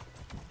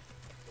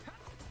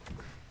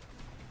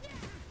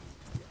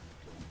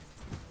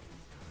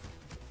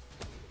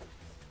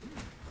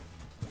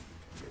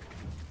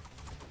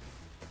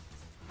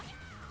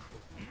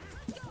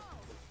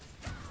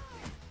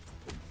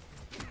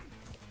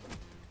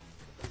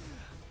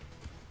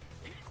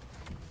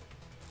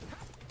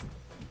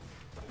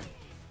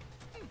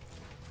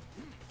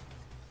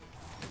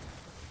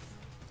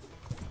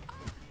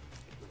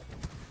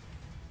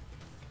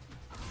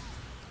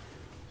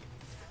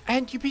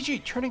 And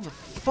UPG turning the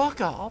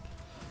fuck up.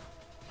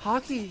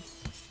 Hockey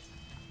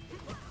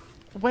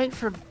went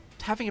from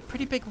having a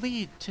pretty big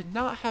lead to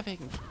not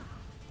having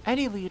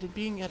any lead and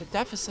being at a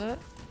deficit.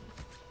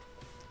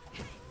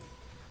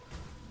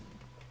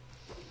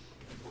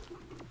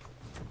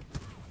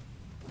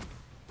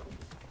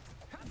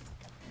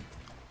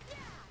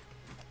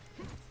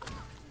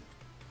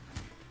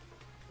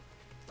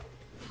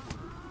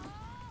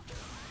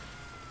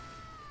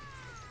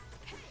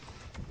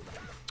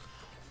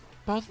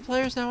 Both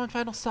players now in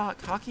final stock.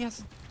 Hockey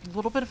has a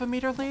little bit of a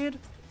meter lead,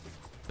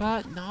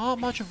 but not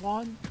much of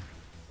one.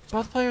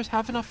 Both players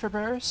have enough for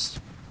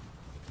burst.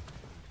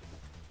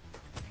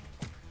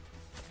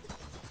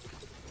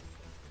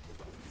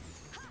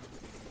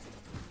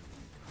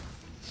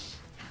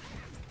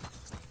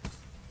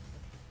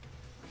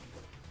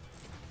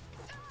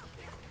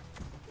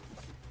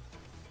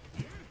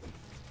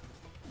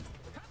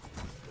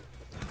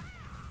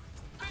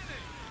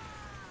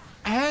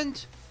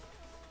 And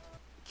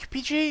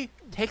UPG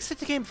takes it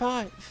to game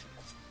 5.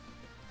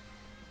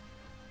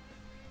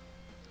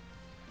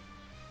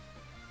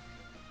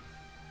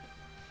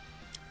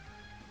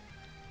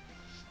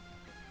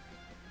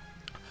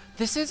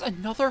 This is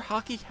another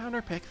Hockey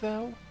counter pick,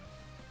 though.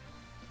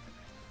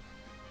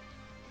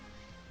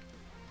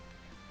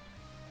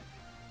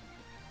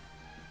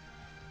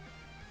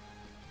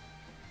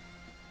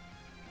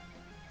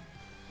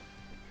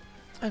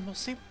 And we'll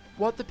see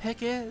what the pick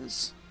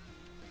is.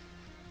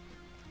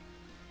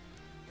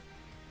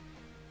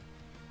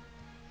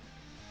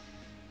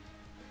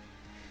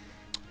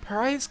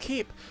 Prize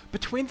Keep.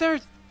 Between their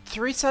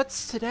 3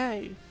 sets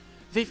today,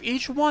 they've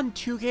each won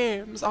 2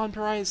 games on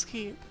Prize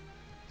Keep.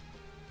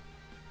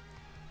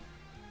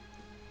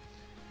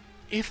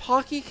 If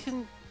Hockey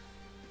can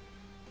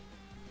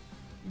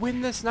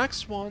win this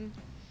next one,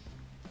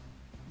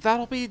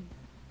 that'll be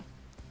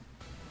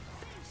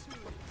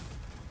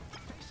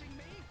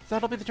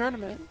the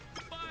tournament.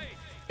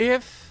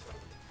 If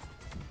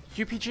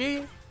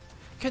UPG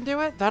can do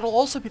it, that'll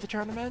also be the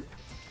tournament.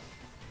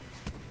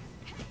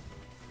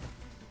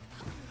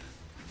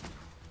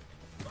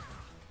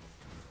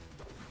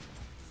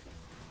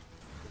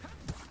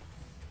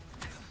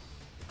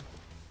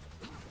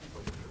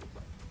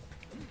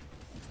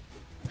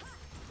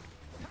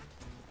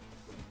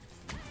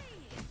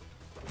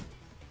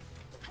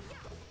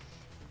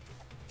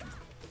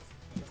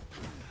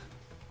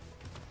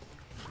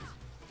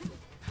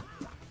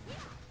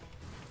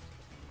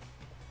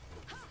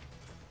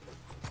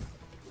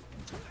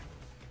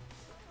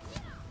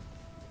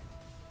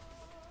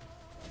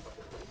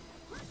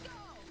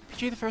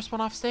 The first one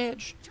off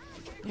stage.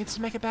 Needs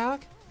to make it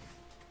back.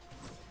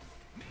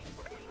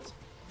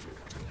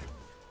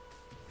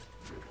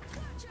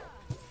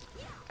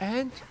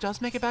 And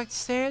does make it back to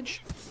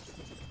stage.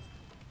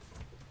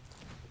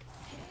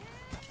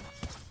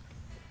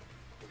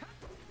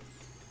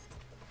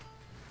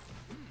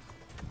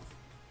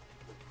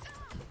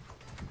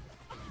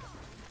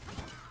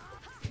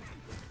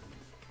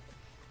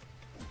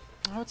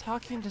 Oh, it's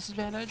Hockey in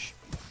disadvantage.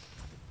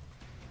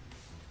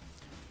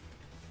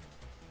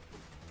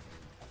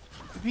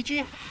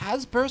 BG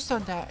has burst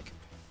on deck.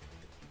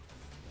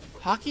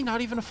 Hockey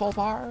not even a full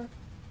bar.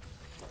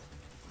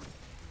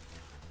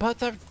 But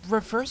the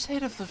reverse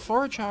hit of the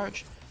forward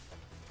charge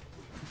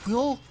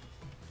will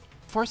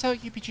force out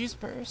UPG's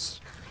burst.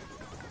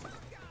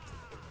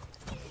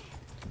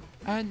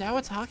 And now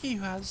it's Hockey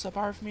who has a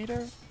bar of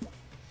meter.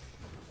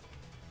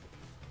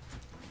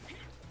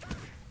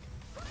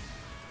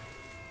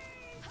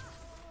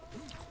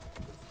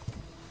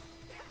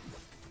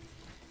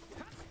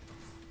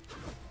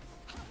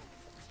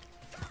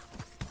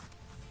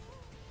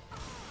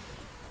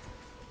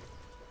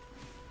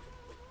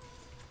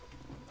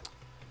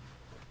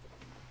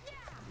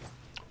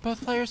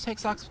 Both players take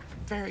stocks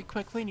very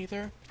quickly,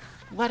 neither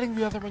letting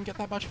the other one get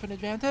that much of an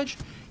advantage.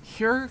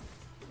 Here,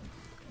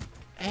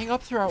 Aang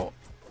up throw.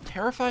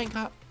 Terrifying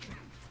cut,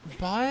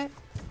 but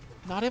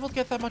not able to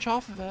get that much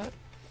off of it.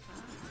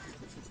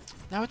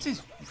 Now it's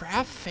these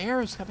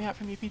Raphaels coming out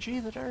from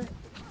UPG that are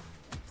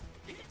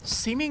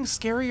seeming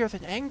scarier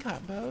than Aang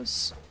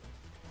combos.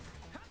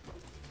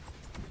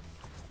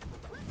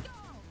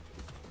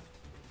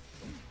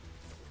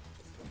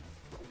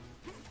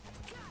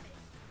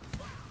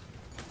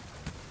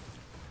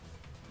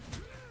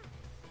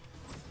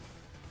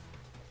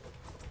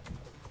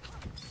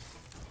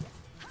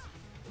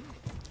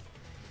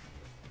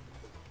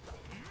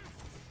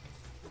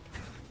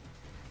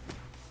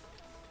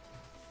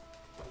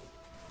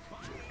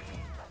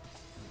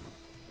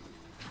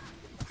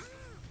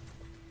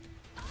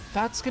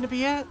 That's gonna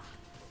be it.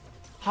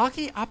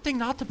 Hockey opting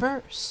not to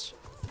burst.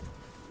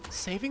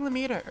 Saving the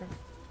meter.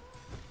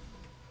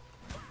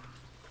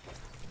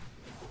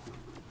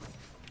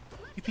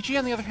 UPG,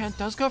 on the other hand,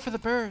 does go for the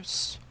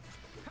burst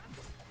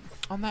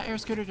on that air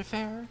scooter to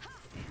fair.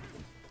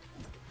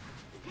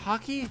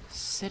 Hockey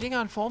sitting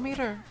on full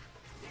meter.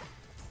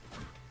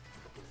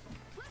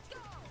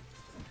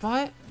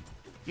 But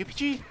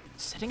UPG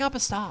setting up a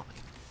stock.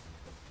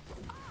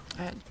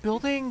 And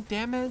building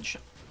damage.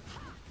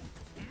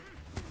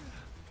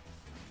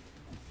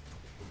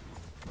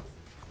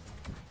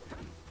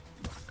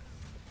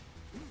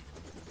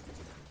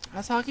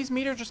 As Hockey's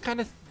meter just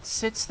kind of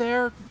sits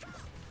there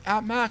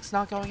at max,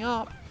 not going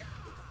up.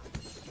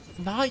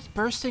 Not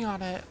bursting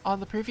on it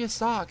on the previous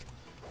stock.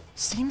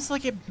 Seems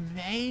like it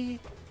may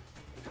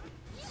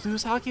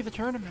lose Hockey the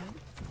tournament.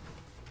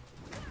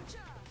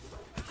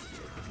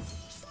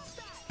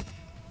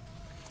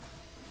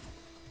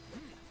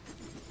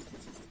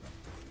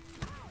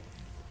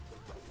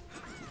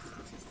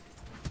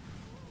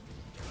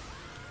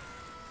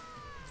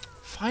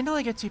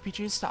 Finally gets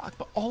UPG's stock,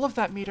 but all of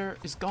that meter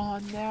is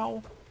gone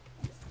now.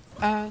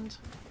 And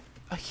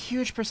a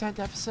huge percent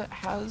deficit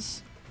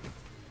has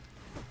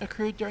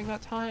accrued during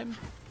that time.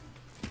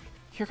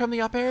 Here come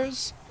the up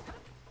airs.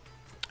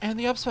 And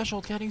the up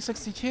special getting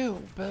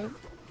 62, but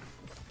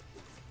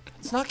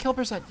it's not kill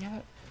percent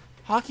yet.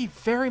 Hockey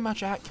very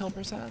much at kill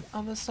percent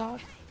on this stock.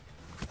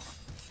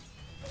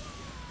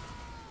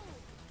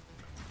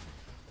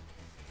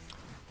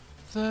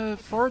 The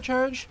forward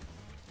charge,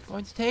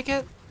 going to take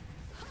it.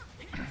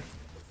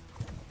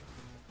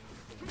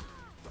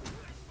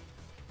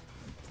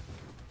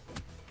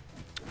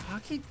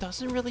 Hockey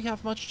doesn't really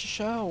have much to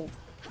show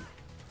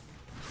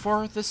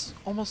for this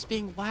almost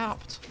being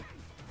lapped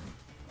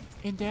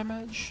in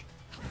damage.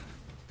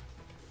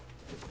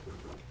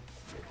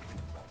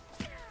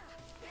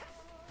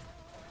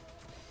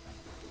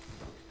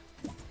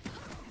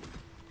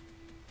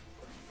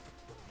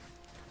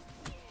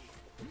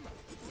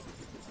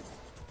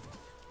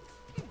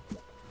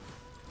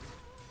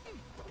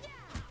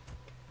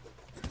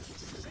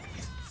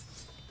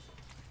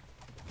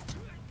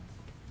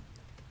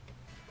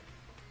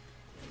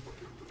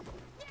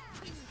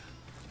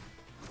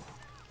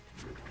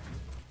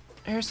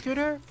 Air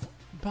scooter,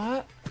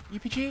 but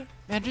UPG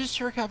manages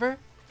to recover.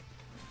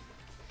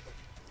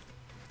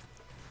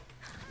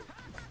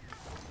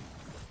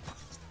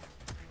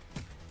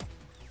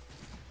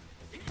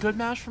 Good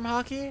match from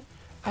Hockey,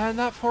 and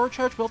that forward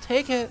charge will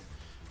take it.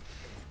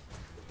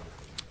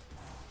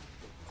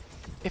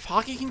 If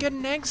Hockey can get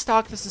an Aang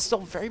stock, this is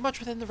still very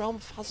much within the realm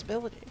of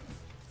possibility.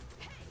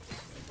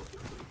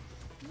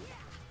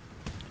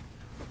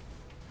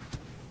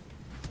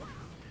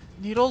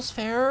 Needles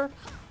fair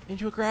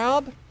into a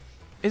grab.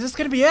 Is this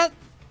gonna be it?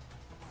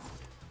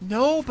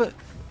 No, but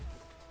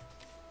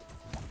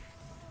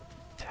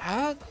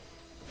that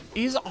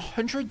is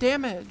 100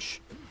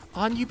 damage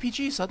on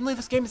UPG. Suddenly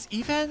this game is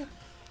even,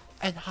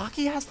 and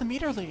Hockey has the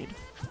meter lead.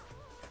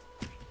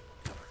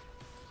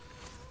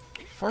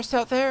 Forced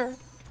out there.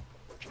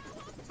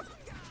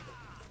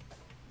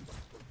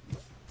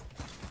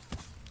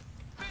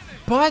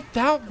 But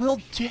that will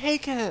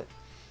take it.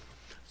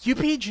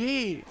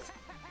 UPG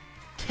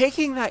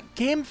taking that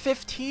game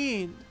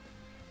 15.